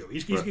or a few.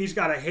 He's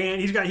got a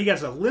hand. He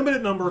has a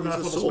limited number of 9th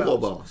level spells. Solo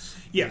boss.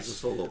 Yes, he's a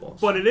solo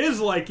boss. But it is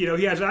like he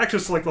has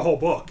access to like the whole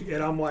book,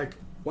 and I'm like,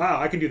 wow,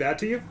 I can do that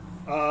to you?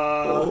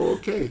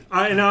 Okay.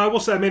 I will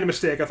say I made a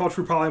mistake. I thought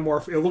True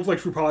Polymorph. It looked like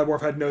True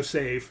Polymorph had no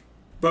save,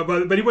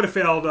 but he would have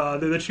failed.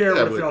 The chair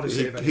would have failed his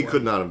save. He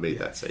could not have made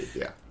that save.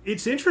 Yeah.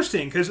 It's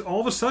interesting because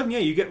all of a sudden,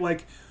 you get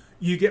like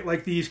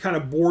these kind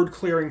of board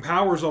clearing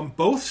powers on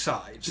both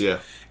sides. Yeah.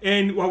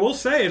 And I will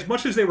say, as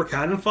much as they were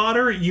cannon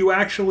fodder,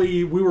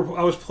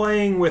 I was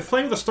playing with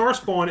the Star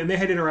Spawn, and they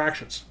had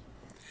interactions.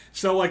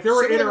 So, like, there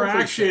were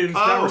interactions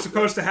that were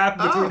supposed to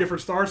happen between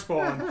different Star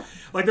Spawn.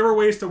 Like, there were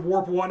ways to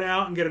warp one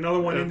out and get another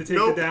one in to take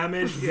the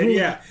damage.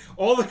 And,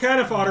 all the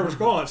cannon fodder was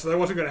gone, so that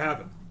wasn't going to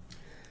happen.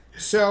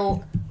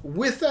 So,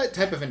 with that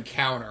type of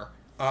encounter,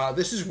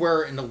 this is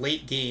where, in the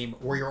late game,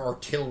 where your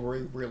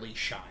artillery really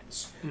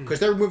shines. Because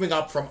they're moving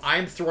up from,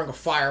 I'm throwing a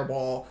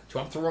fireball, to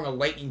I'm throwing a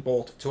lightning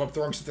bolt, to I'm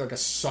throwing something like a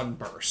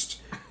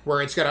sunburst.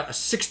 Where it's got a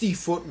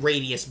 60-foot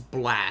radius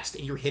blast,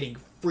 and you're hitting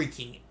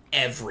freaking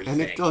everything.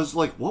 And it does,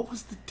 like, what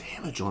was the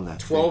damage on that?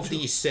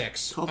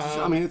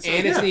 12d6. I mean, it's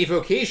an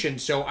evocation,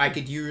 so I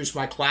could use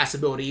my class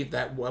ability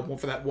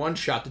for that one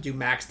shot to do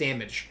max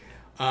damage.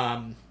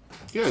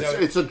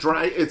 It's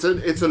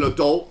an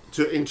adult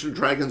to Ancient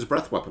Dragon's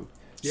breath weapon.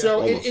 Yeah,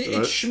 so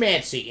it's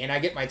schmancy, and I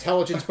get my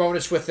intelligence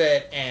bonus with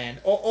it,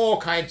 and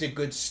all kinds of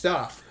good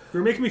stuff.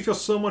 You're making me feel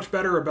so much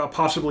better about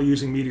possibly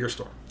using Meteor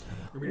Storm.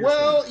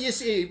 Well, you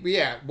see,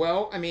 yeah.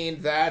 Well, I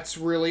mean, that's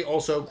really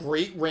also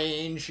great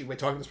range. We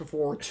talked about this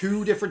before.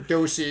 2 different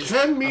doses.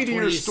 Can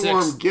Meteor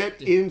Storm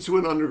get into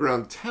an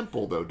underground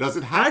temple, though? Does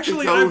it have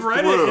to go I've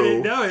read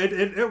through?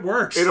 It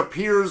works. It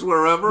appears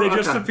wherever? They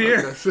just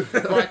appear.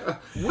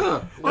 But,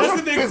 that's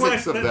the big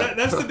question.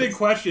 That's the big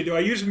question. Do I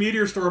use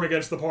Meteor Storm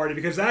against the party?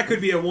 Because that could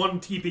be a 1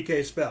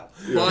 TPK spell.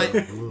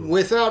 But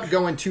without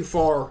going too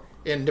far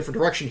in a different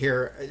direction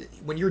here,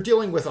 when you're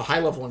dealing with a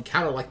high-level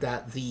encounter like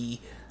that, the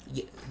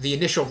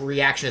initial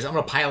reaction is, I'm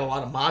going to pile a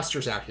lot of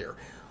monsters out here.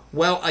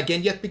 Well,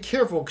 again, you have to be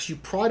careful, because you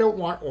probably don't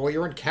want all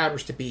your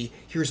encounters to be,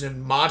 here's a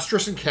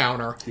monstrous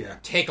encounter,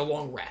 take a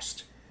long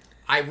rest.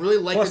 I really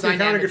like Plus, the the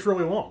encounter dynamic. gets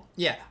really long.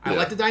 Yeah, I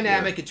like the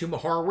dynamic in Tomb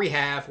of Horror we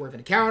have, where we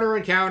encounter,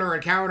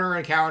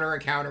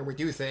 we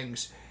do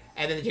things,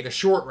 and then they take a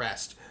short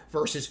rest,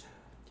 versus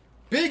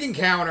big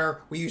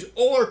encounter, we use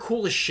all our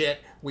coolest shit,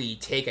 we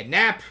take a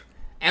nap,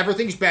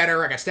 everything's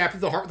better, I got stabbed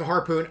with the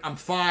harpoon, I'm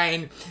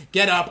fine,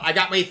 get up, I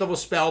got my 8th level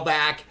spell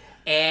back,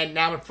 and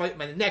now I'm fighting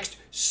my next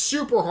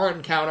super hard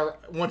encounter,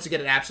 once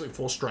again at absolute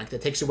full strength.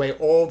 That takes away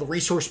all the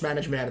resource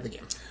management out of the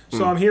game.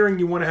 So I'm hearing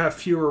you want to have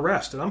fewer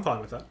rest, and I'm fine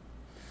with that.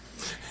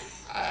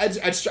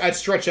 I'd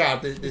stretch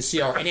out the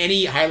CR. In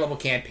any high-level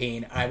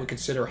campaign, I would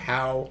consider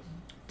how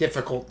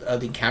difficult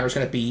the encounter is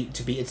going to be.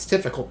 It's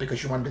difficult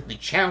because you want it to be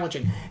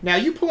challenging. Now,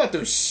 you pull out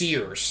those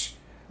seers,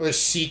 or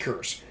those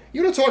seekers.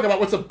 You want to talk about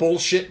what's a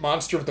bullshit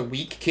monster of the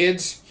week,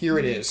 kids? Here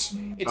it is.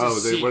 It's a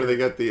seeker. What do they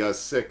get? The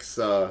 6.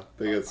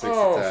 They get 6 attacks.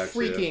 Oh,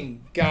 freaking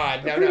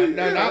God!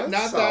 No,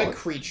 not that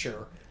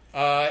creature.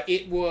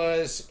 It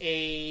was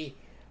a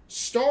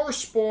star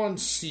spawn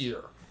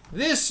seer.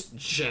 This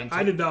gent.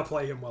 I did not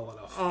play him well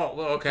enough. Oh,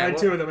 well, okay. I had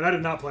 2 of them, and I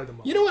did not play them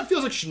well. You know what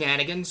feels like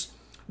shenanigans?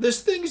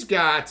 This thing's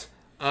got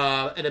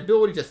an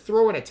ability to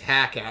throw an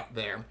attack out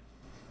there.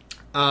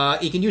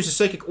 He can use a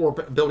psychic orb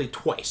ability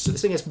twice, so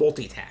this thing has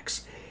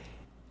multi-attacks.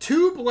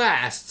 2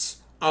 blasts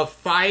of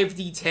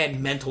 5d10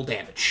 mental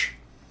damage.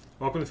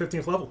 Welcome to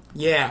 15th level.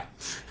 Yeah.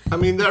 I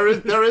mean, there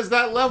is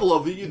that level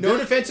of... No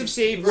defensive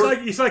save.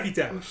 Psychic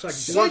damage.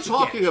 We're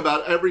talking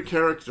about every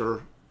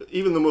character,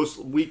 even the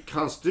most weak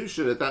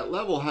constitution at that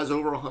level, has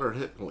over 100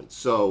 hit points.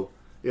 So,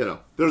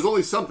 there's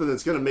only something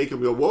that's going to make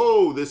him go,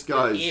 whoa, this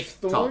guy's If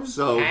tough. Thorns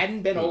So,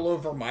 hadn't been all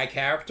over my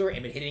character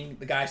and been hitting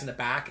the guys in the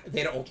back,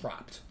 they'd all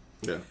dropped.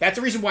 Yeah. That's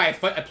the reason why I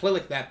play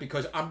like that,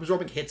 because I'm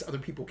absorbing hits other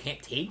people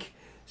can't take.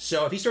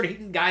 So if he started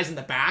hitting guys in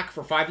the back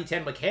for 5d10,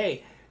 I'm like,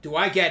 hey, do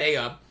I get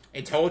a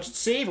intelligence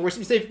save or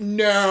wisdom save?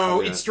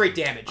 No, it's straight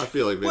damage. I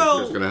feel like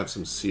Vampir's going to have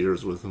some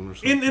seers with him or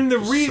something. In the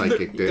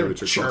psychic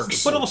damage across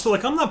the But also,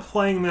 I'm not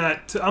playing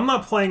that. I'm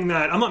not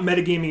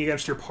metagaming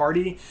against your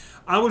party.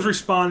 I was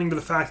responding to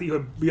the fact that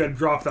you had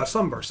dropped that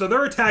sunburst. So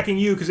they're attacking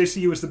you because they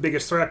see you as the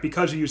biggest threat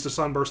because you used the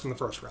sunburst in the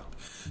first round.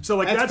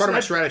 So that's part of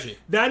my strategy.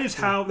 That is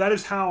how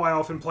I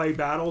often play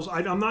battles.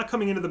 I'm not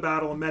coming into the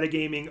battle and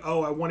metagaming.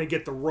 Oh, I want to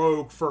get the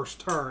rogue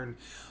first turn.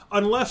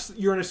 Unless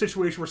you're in a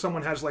situation where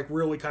someone has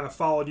really kind of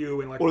followed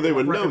you and or they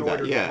would know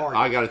that. Yeah,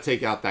 I got to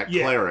take out that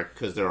cleric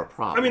because they're a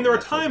problem. I mean, there are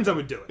times I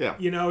would do it.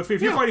 Yeah. If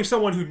you're fighting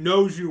someone who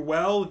knows you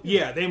well,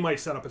 they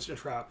might set up a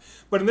trap.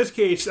 But in this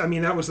case, I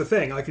mean, that was the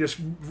thing.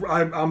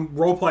 I'm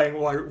role playing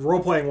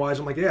wise.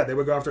 I'm like, they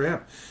would go after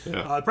him.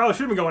 Yeah. Probably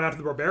should have been going after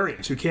the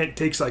barbarians who can't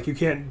you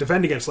can't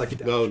defend against like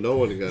you. No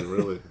one can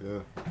really. Yeah.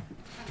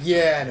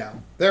 Yeah,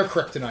 no, they're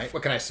kryptonite.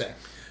 What can I say?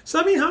 So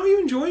I mean, how are you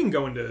enjoying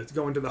going to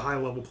the high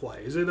level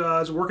play? Is it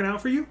working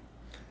out for you?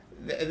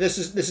 This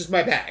is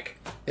my bag.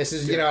 This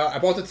is I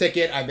bought the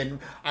ticket.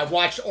 I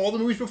watched all the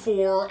movies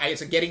before. I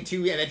started getting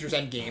to Avengers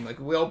Endgame. Like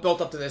we all built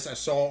up to this. I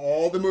saw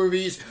all the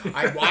movies.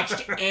 I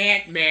watched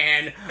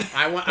Ant-Man.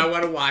 I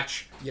want to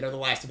watch the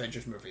last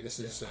Avengers movie. This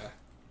is.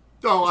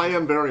 No, I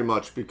am very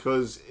much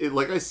because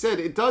like I said,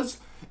 it does.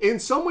 In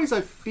some ways, I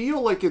feel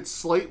like it's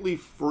slightly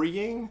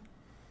freeing,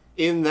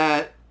 in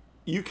that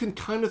you can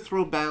kind of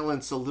throw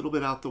balance a little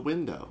bit out the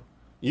window.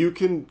 You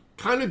can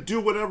kind of do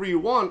whatever you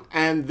want,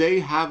 and they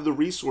have the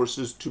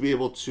resources to be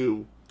able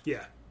to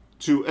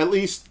at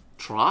least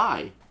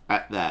try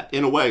at that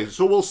in a way.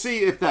 So we'll see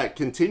if that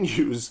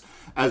continues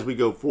as we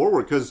go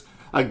forward, because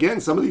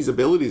again, some of these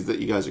abilities that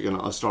you guys are going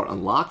to start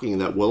unlocking,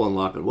 that will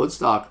unlock in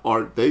Woodstock,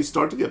 they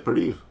start to get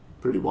pretty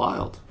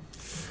wild.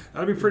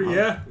 That'd be pretty,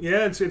 yeah.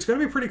 It's going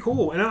to be pretty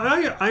cool, and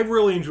I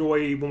really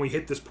enjoy when we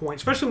hit this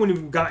point, especially when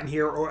we've gotten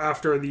here or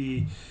after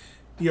the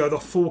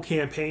full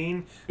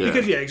campaign,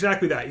 because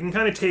exactly that. You can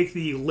kind of take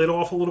the lid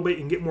off a little bit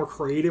and get more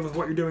creative with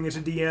what you're doing as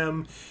a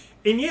DM.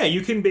 And you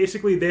can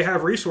basically, they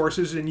have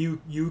resources, and you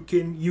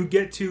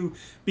get to,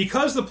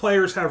 because the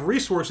players have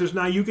resources,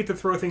 now you get to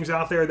throw things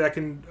out there that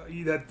can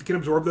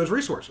absorb those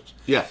resources.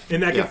 Yeah.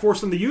 And that can force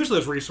them to use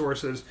those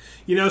resources.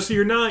 So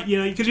you're not,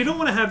 because you don't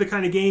want to have the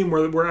kind of game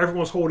where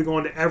everyone's holding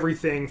on to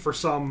everything for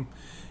some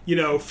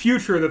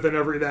future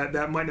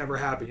that might never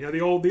happen.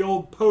 The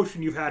old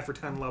potion you've had for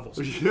 10 levels.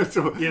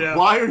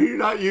 Why are you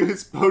not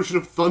using potion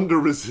of thunder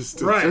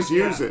resistance? Right, just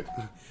use it.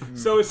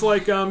 So it's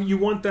like you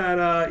want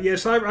that.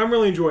 So I'm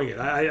really enjoying it.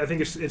 I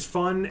think it's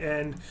fun,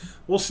 and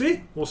we'll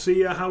see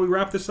how we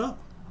wrap this up.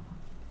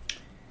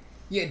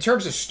 Yeah, in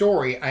terms of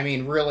story, I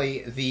mean,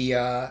 really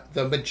the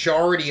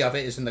majority of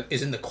it is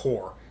in the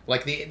core.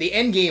 Like the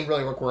end game,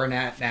 really, what we're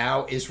at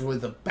now is really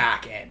the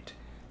back end.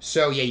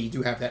 So, you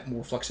do have that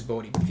more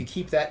flexibility. But if you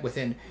keep that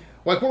within...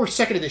 Like, where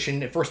second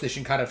edition and first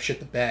edition kind of shit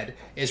the bed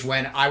is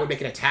when I would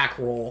make an attack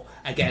roll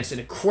against an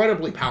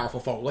incredibly powerful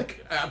foe,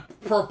 like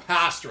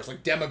preposterous,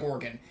 like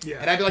Demogorgon. Yeah.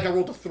 And I'd be like, I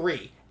rolled a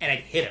 3, and I'd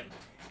hit him.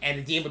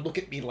 And the DM would look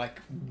at me like,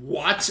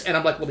 what? And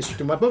I'm like, well, this is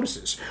my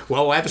bonuses.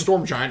 Well, I have a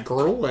Storm Giant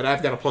Girdle, and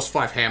I've got a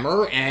 +5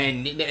 hammer,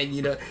 and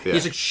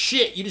he's like,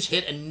 shit, you just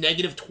hit a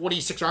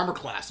 -26 armor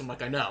class. I'm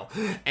like, I know.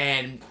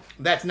 And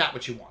that's not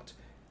what you want.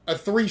 A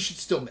 3 should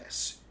still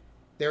miss.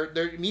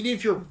 I mean,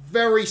 if you're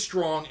very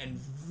strong and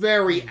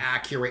very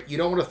accurate, you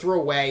don't want to throw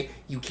away,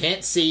 you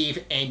can't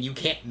save, and you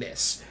can't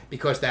miss,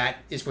 because that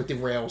is what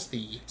derails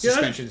the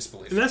suspension of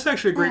disbelief. And that's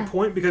actually a great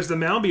point, because the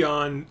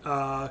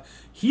Malbion,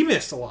 he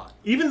missed a lot.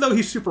 Even though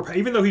he's super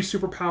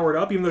powered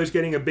up, even though he's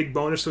getting a big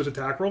bonus to his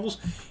attack rolls,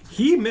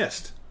 he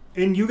missed,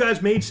 and you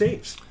guys made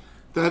saves.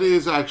 That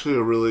is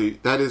actually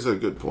that is a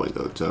good point,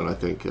 though, Tone. I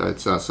think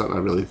it's not something I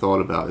really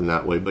thought about in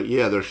that way. But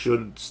yeah, there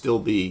should still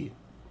be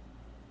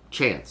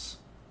chance.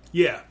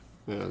 Yeah.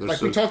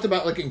 Like we talked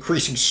about, like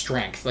increasing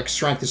strength. Like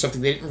strength is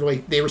something they didn't really.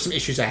 There were some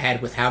issues I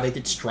had with how they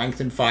did strength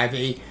in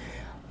 5e.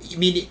 I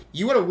mean,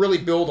 you want to really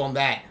build on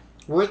that.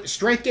 Where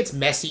strength gets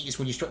messy is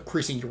when you start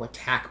increasing your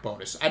attack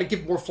bonus. I'd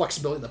give more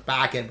flexibility in the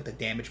back end with the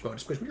damage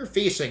bonus, because when you're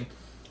facing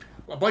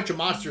a bunch of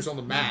monsters on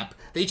the map,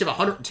 they each have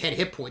 110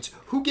 hit points.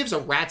 Who gives a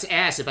rat's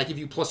ass if I give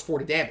you +4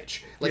 to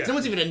damage? Like, no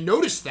one's even gonna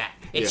notice that.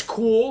 It's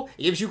cool.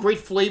 It gives you great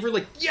flavor.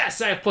 Like,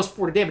 yes, I have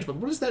 +4 to damage, but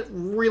what is that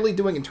really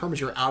doing in terms of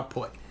your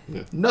output?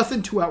 Yeah.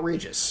 Nothing too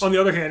outrageous. On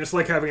the other hand, it's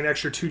like having an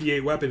extra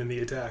 2d8 weapon in the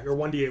attack, or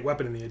 1d8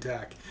 weapon in the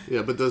attack.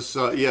 Yeah, but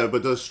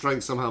does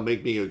strength somehow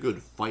make me a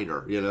good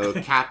fighter? You know,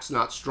 Cap's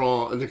not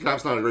strong, and the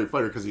Cap's not a great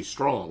fighter because he's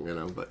strong. You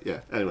know, but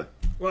yeah. Anyway.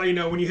 Well, you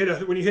know, when you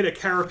hit a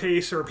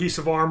carapace or a piece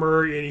of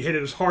armor and you hit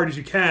it as hard as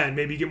you can,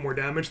 maybe you get more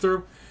damage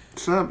through.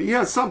 Something.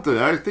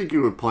 I think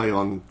you would play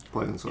on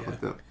something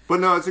like that. But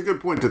no, it's a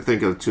good point to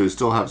think of to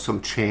still have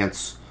some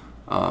chance.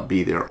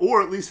 Be there,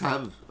 or at least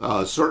have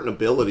certain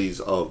abilities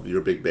of your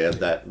big bad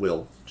that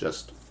will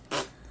just,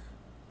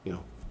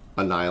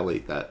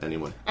 annihilate that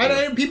anyway. I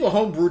know people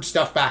homebrewed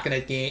stuff back in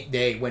the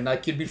day when,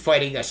 like, you'd be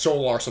fighting a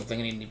Solar or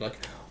something, and you'd be like,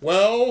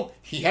 well,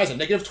 he has a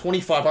negative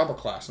 25 armor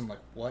class. I'm like,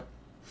 what?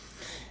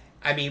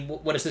 I mean,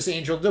 what is this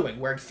angel doing?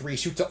 Wearing 3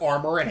 suits of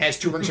armor and has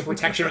 2 rings of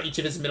protection on each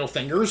of his middle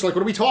fingers? Like,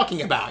 what are we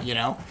talking about, you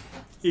know?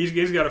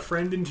 He's got a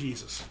friend in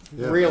Jesus.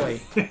 Yeah.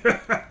 Really?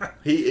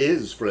 He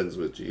is friends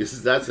with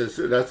Jesus. That's his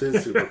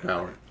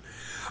superpower.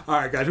 All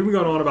right, guys, we've been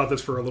going on about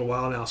this for a little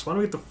while now, so why don't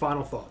we get the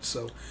final thoughts?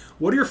 So,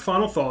 what are your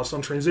final thoughts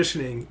on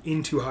transitioning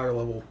into higher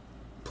level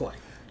play?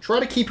 Try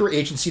to keep your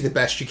agency the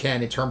best you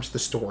can in terms of the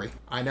story.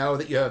 I know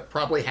that you have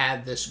probably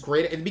had this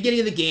great... At the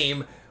beginning of the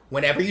game,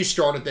 whenever you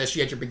started this,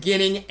 you had your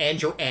beginning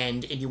and your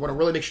end, and you want to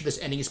really make sure this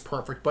ending is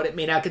perfect, but it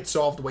may not get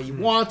solved the way you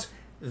want.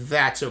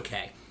 That's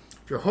okay.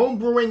 If you're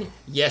homebrewing,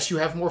 yes, you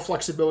have more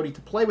flexibility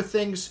to play with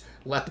things.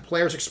 Let the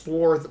players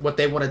explore what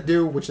they want to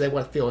do, which they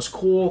want to feel is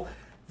cool.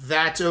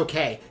 That's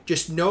okay.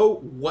 Just know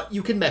what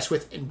you can mess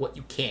with and what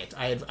you can't.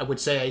 I would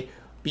say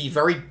be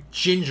very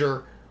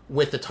ginger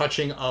with the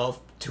touching of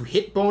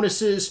 2-hit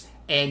bonuses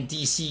and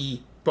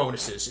DC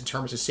bonuses in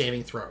terms of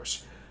saving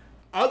throws.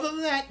 Other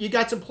than that, you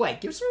got some play.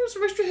 Give some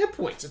extra hit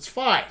points. It's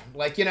fine.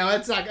 Like,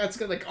 it's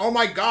like, oh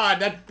my god,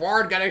 that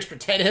bard got extra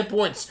 10 hit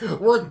points.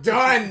 We're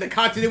done. The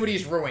continuity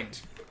is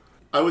ruined.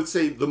 I would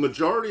say the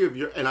majority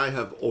of and I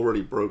have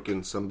already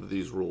broken some of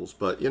these rules,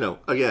 but,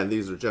 again,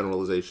 these are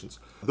generalizations.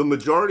 The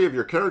majority of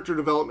your character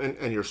development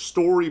and your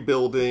story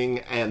building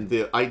and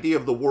the idea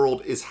of the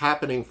world is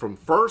happening from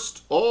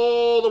first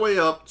all the way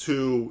up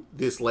to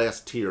this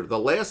last tier. The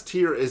last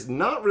tier is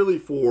not really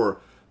for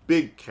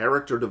big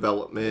character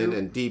development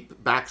and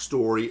deep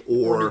backstory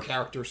or new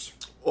characters.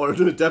 Or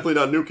definitely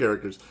not new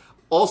characters.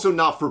 Also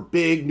not for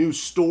big new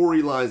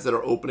storylines that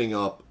are opening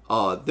up.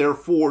 They're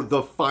for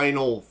the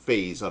final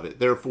phase of it.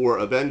 They're for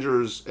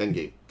Avengers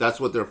Endgame. That's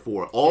what they're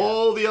for.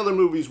 All the other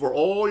movies were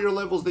all your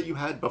levels that you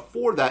had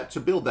before that to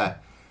build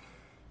that.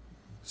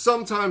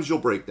 Sometimes you'll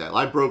break that.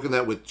 I've broken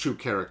that with 2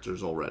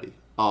 characters already.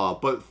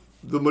 But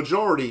the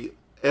majority,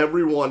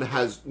 everyone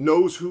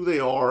knows who they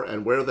are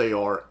and where they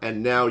are,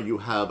 and now you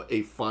have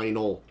a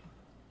final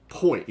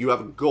point. You have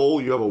a goal,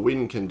 you have a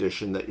win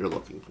condition that you're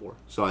looking for.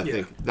 So I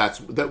think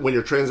that when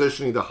you're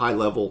transitioning to high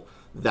level,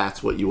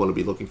 that's what you want to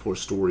be looking for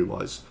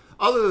story-wise.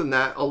 Other than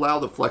that, allow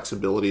the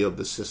flexibility of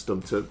the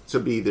system to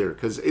be there,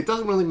 because it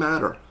doesn't really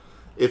matter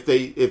if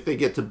they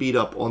get to beat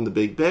up on the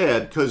big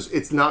bad, because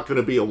it's not going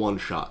to be a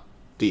one-shot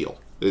deal.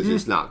 It's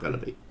just not going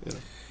to be.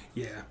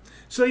 Yeah.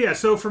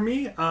 So for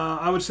me,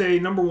 I would say,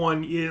 number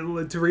one,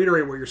 to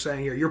reiterate what you're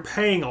saying here, you're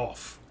paying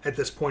off at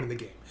this point in the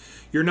game.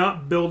 You're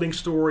not building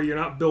story, you're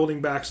not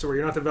building backstory,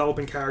 you're not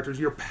developing characters,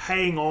 you're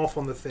paying off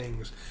on the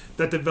things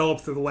that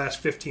developed through the last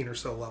 15 or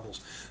so levels.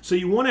 So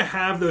you want to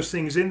have those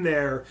things in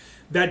there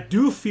that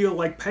do feel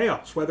like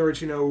payoffs, whether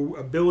it's,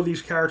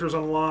 abilities characters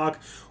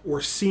unlock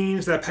or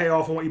scenes that pay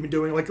off on what you've been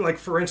doing. Like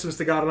for instance,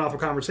 the God and Alpha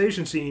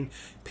conversation scene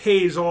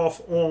pays off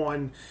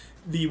on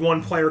the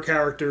one-player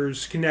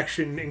character's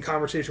connection and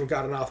conversation with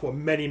God and Athwa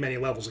many, many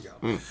levels ago.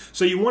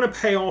 So you want to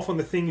pay off on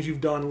the things you've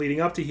done leading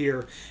up to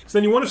here. So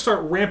then you want to start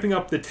ramping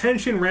up the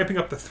tension, ramping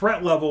up the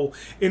threat level,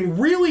 and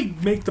really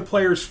make the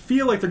players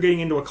feel like they're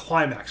getting into a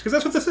climax. Because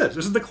that's what this is.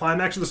 This is the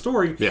climax of the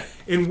story. Yeah.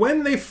 And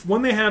when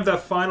they have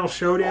that final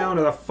showdown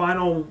or the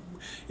final...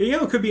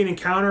 it could be an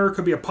encounter, it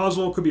could be a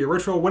puzzle, it could be a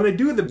ritual. When they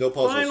do the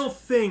final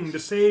thing to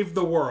save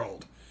the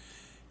world...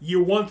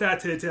 you want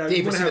that to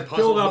you want to have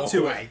build up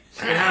to it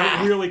and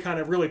have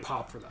it really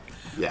pop for them.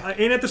 Yeah.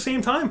 And at the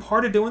same time,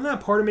 part of doing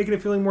that, part of making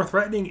it feeling more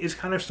threatening, is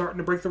kind of starting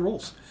to break the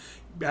rules.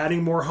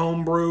 Adding more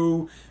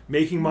homebrew,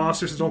 making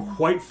monsters that don't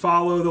quite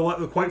follow the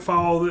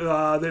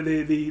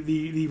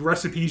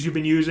recipes you've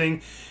been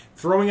using,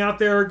 throwing out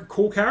their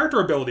cool character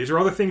abilities or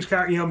other things.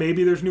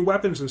 Maybe there's new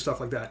weapons and stuff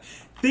like that.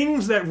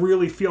 Things that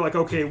really feel like,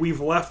 okay, we've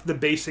left the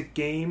basic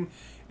game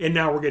and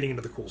now we're getting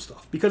into the cool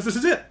stuff, because this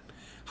is it.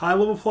 High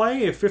level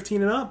play, if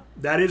 15 and up,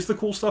 that is the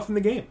cool stuff in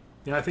the game.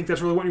 I think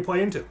that's really what you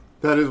play into.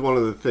 That is one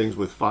of the things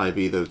with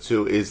 5e, though,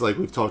 too, is like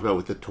we've talked about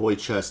with the toy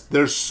chest.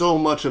 There's so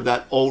much of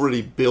that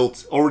already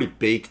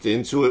baked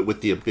into it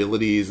with the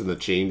abilities and the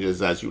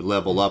changes as you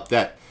level up,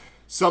 that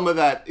some of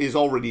that is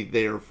already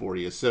there for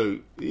you.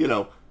 So,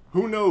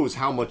 who knows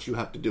how much you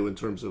have to do in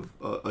terms of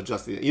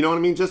adjusting it. You know what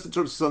I mean? Just in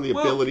terms of some of the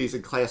abilities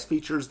and class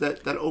features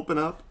that open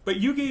up. But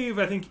you gave,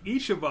 I think,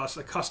 each of us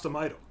a custom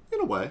item. In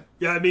a way.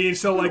 Yeah, I mean,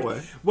 so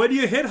when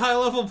you hit high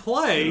level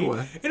play,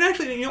 and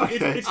actually,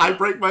 it's I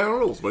break my own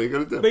rules. What are you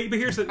going to do? But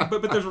here's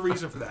but there's a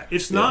reason for that.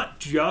 It's not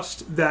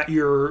just that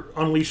you're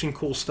unleashing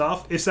cool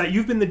stuff. It's that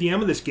you've been the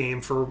DM of this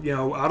game for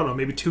I don't know,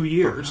 maybe 2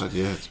 years,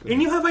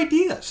 and you have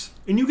ideas,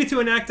 and you get to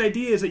enact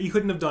ideas that you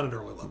couldn't have done at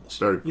early levels.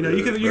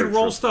 You can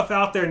roll stuff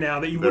out there now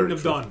that you wouldn't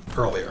have done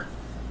earlier.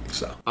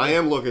 So I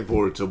am looking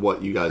forward to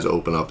what you guys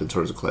open up in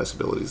terms of class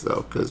abilities,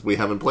 though, because we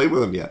haven't played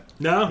with them yet.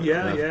 No,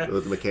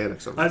 with the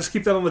mechanics of them. I just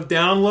keep that on the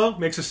down low.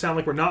 Makes us sound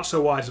like we're not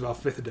so wise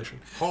about 5th edition.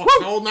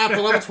 Holding out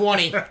for level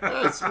 20.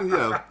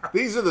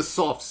 These are the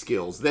soft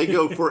skills. They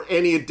go for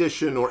any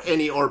edition or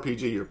any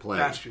RPG you're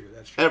playing. That's true.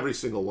 Every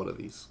single one of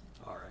these.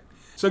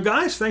 So,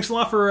 guys, thanks a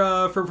lot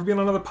for being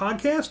on another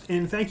podcast,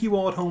 and thank you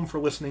all at home for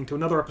listening to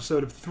another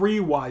episode of 3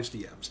 Wise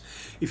DMs.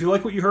 If you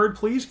like what you heard,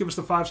 please give us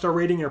the 5-star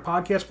rating in your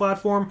podcast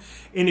platform.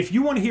 And if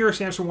you want to hear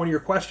us answer one of your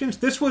questions,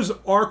 this was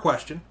our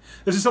question.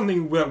 This is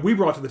something that we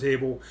brought to the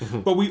table,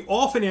 but we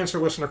often answer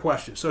listener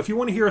questions. So if you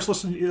want to hear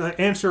us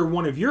answer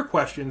one of your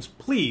questions,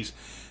 please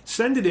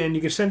send it in.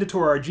 You can send it to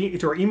our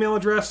email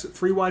address,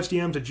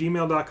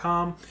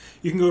 3wisedms@gmail.com.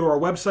 You can go to our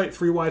website,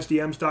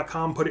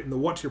 3wisedms.com, put it in the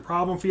What's Your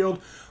Problem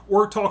field,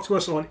 or talk to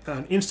us on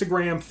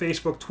Instagram,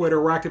 Facebook,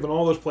 Twitter. We're active in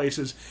all those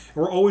places,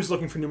 and we're always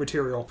looking for new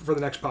material for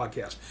the next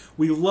podcast.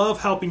 We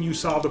love helping you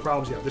solve the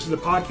problems you have. This is a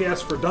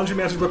podcast for Dungeon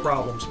Masters with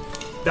Problems.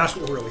 That's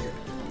what we're really here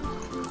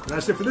to do. And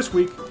that's it for this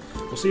week.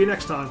 We'll see you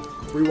next time.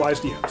 3 Wise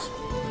DMs.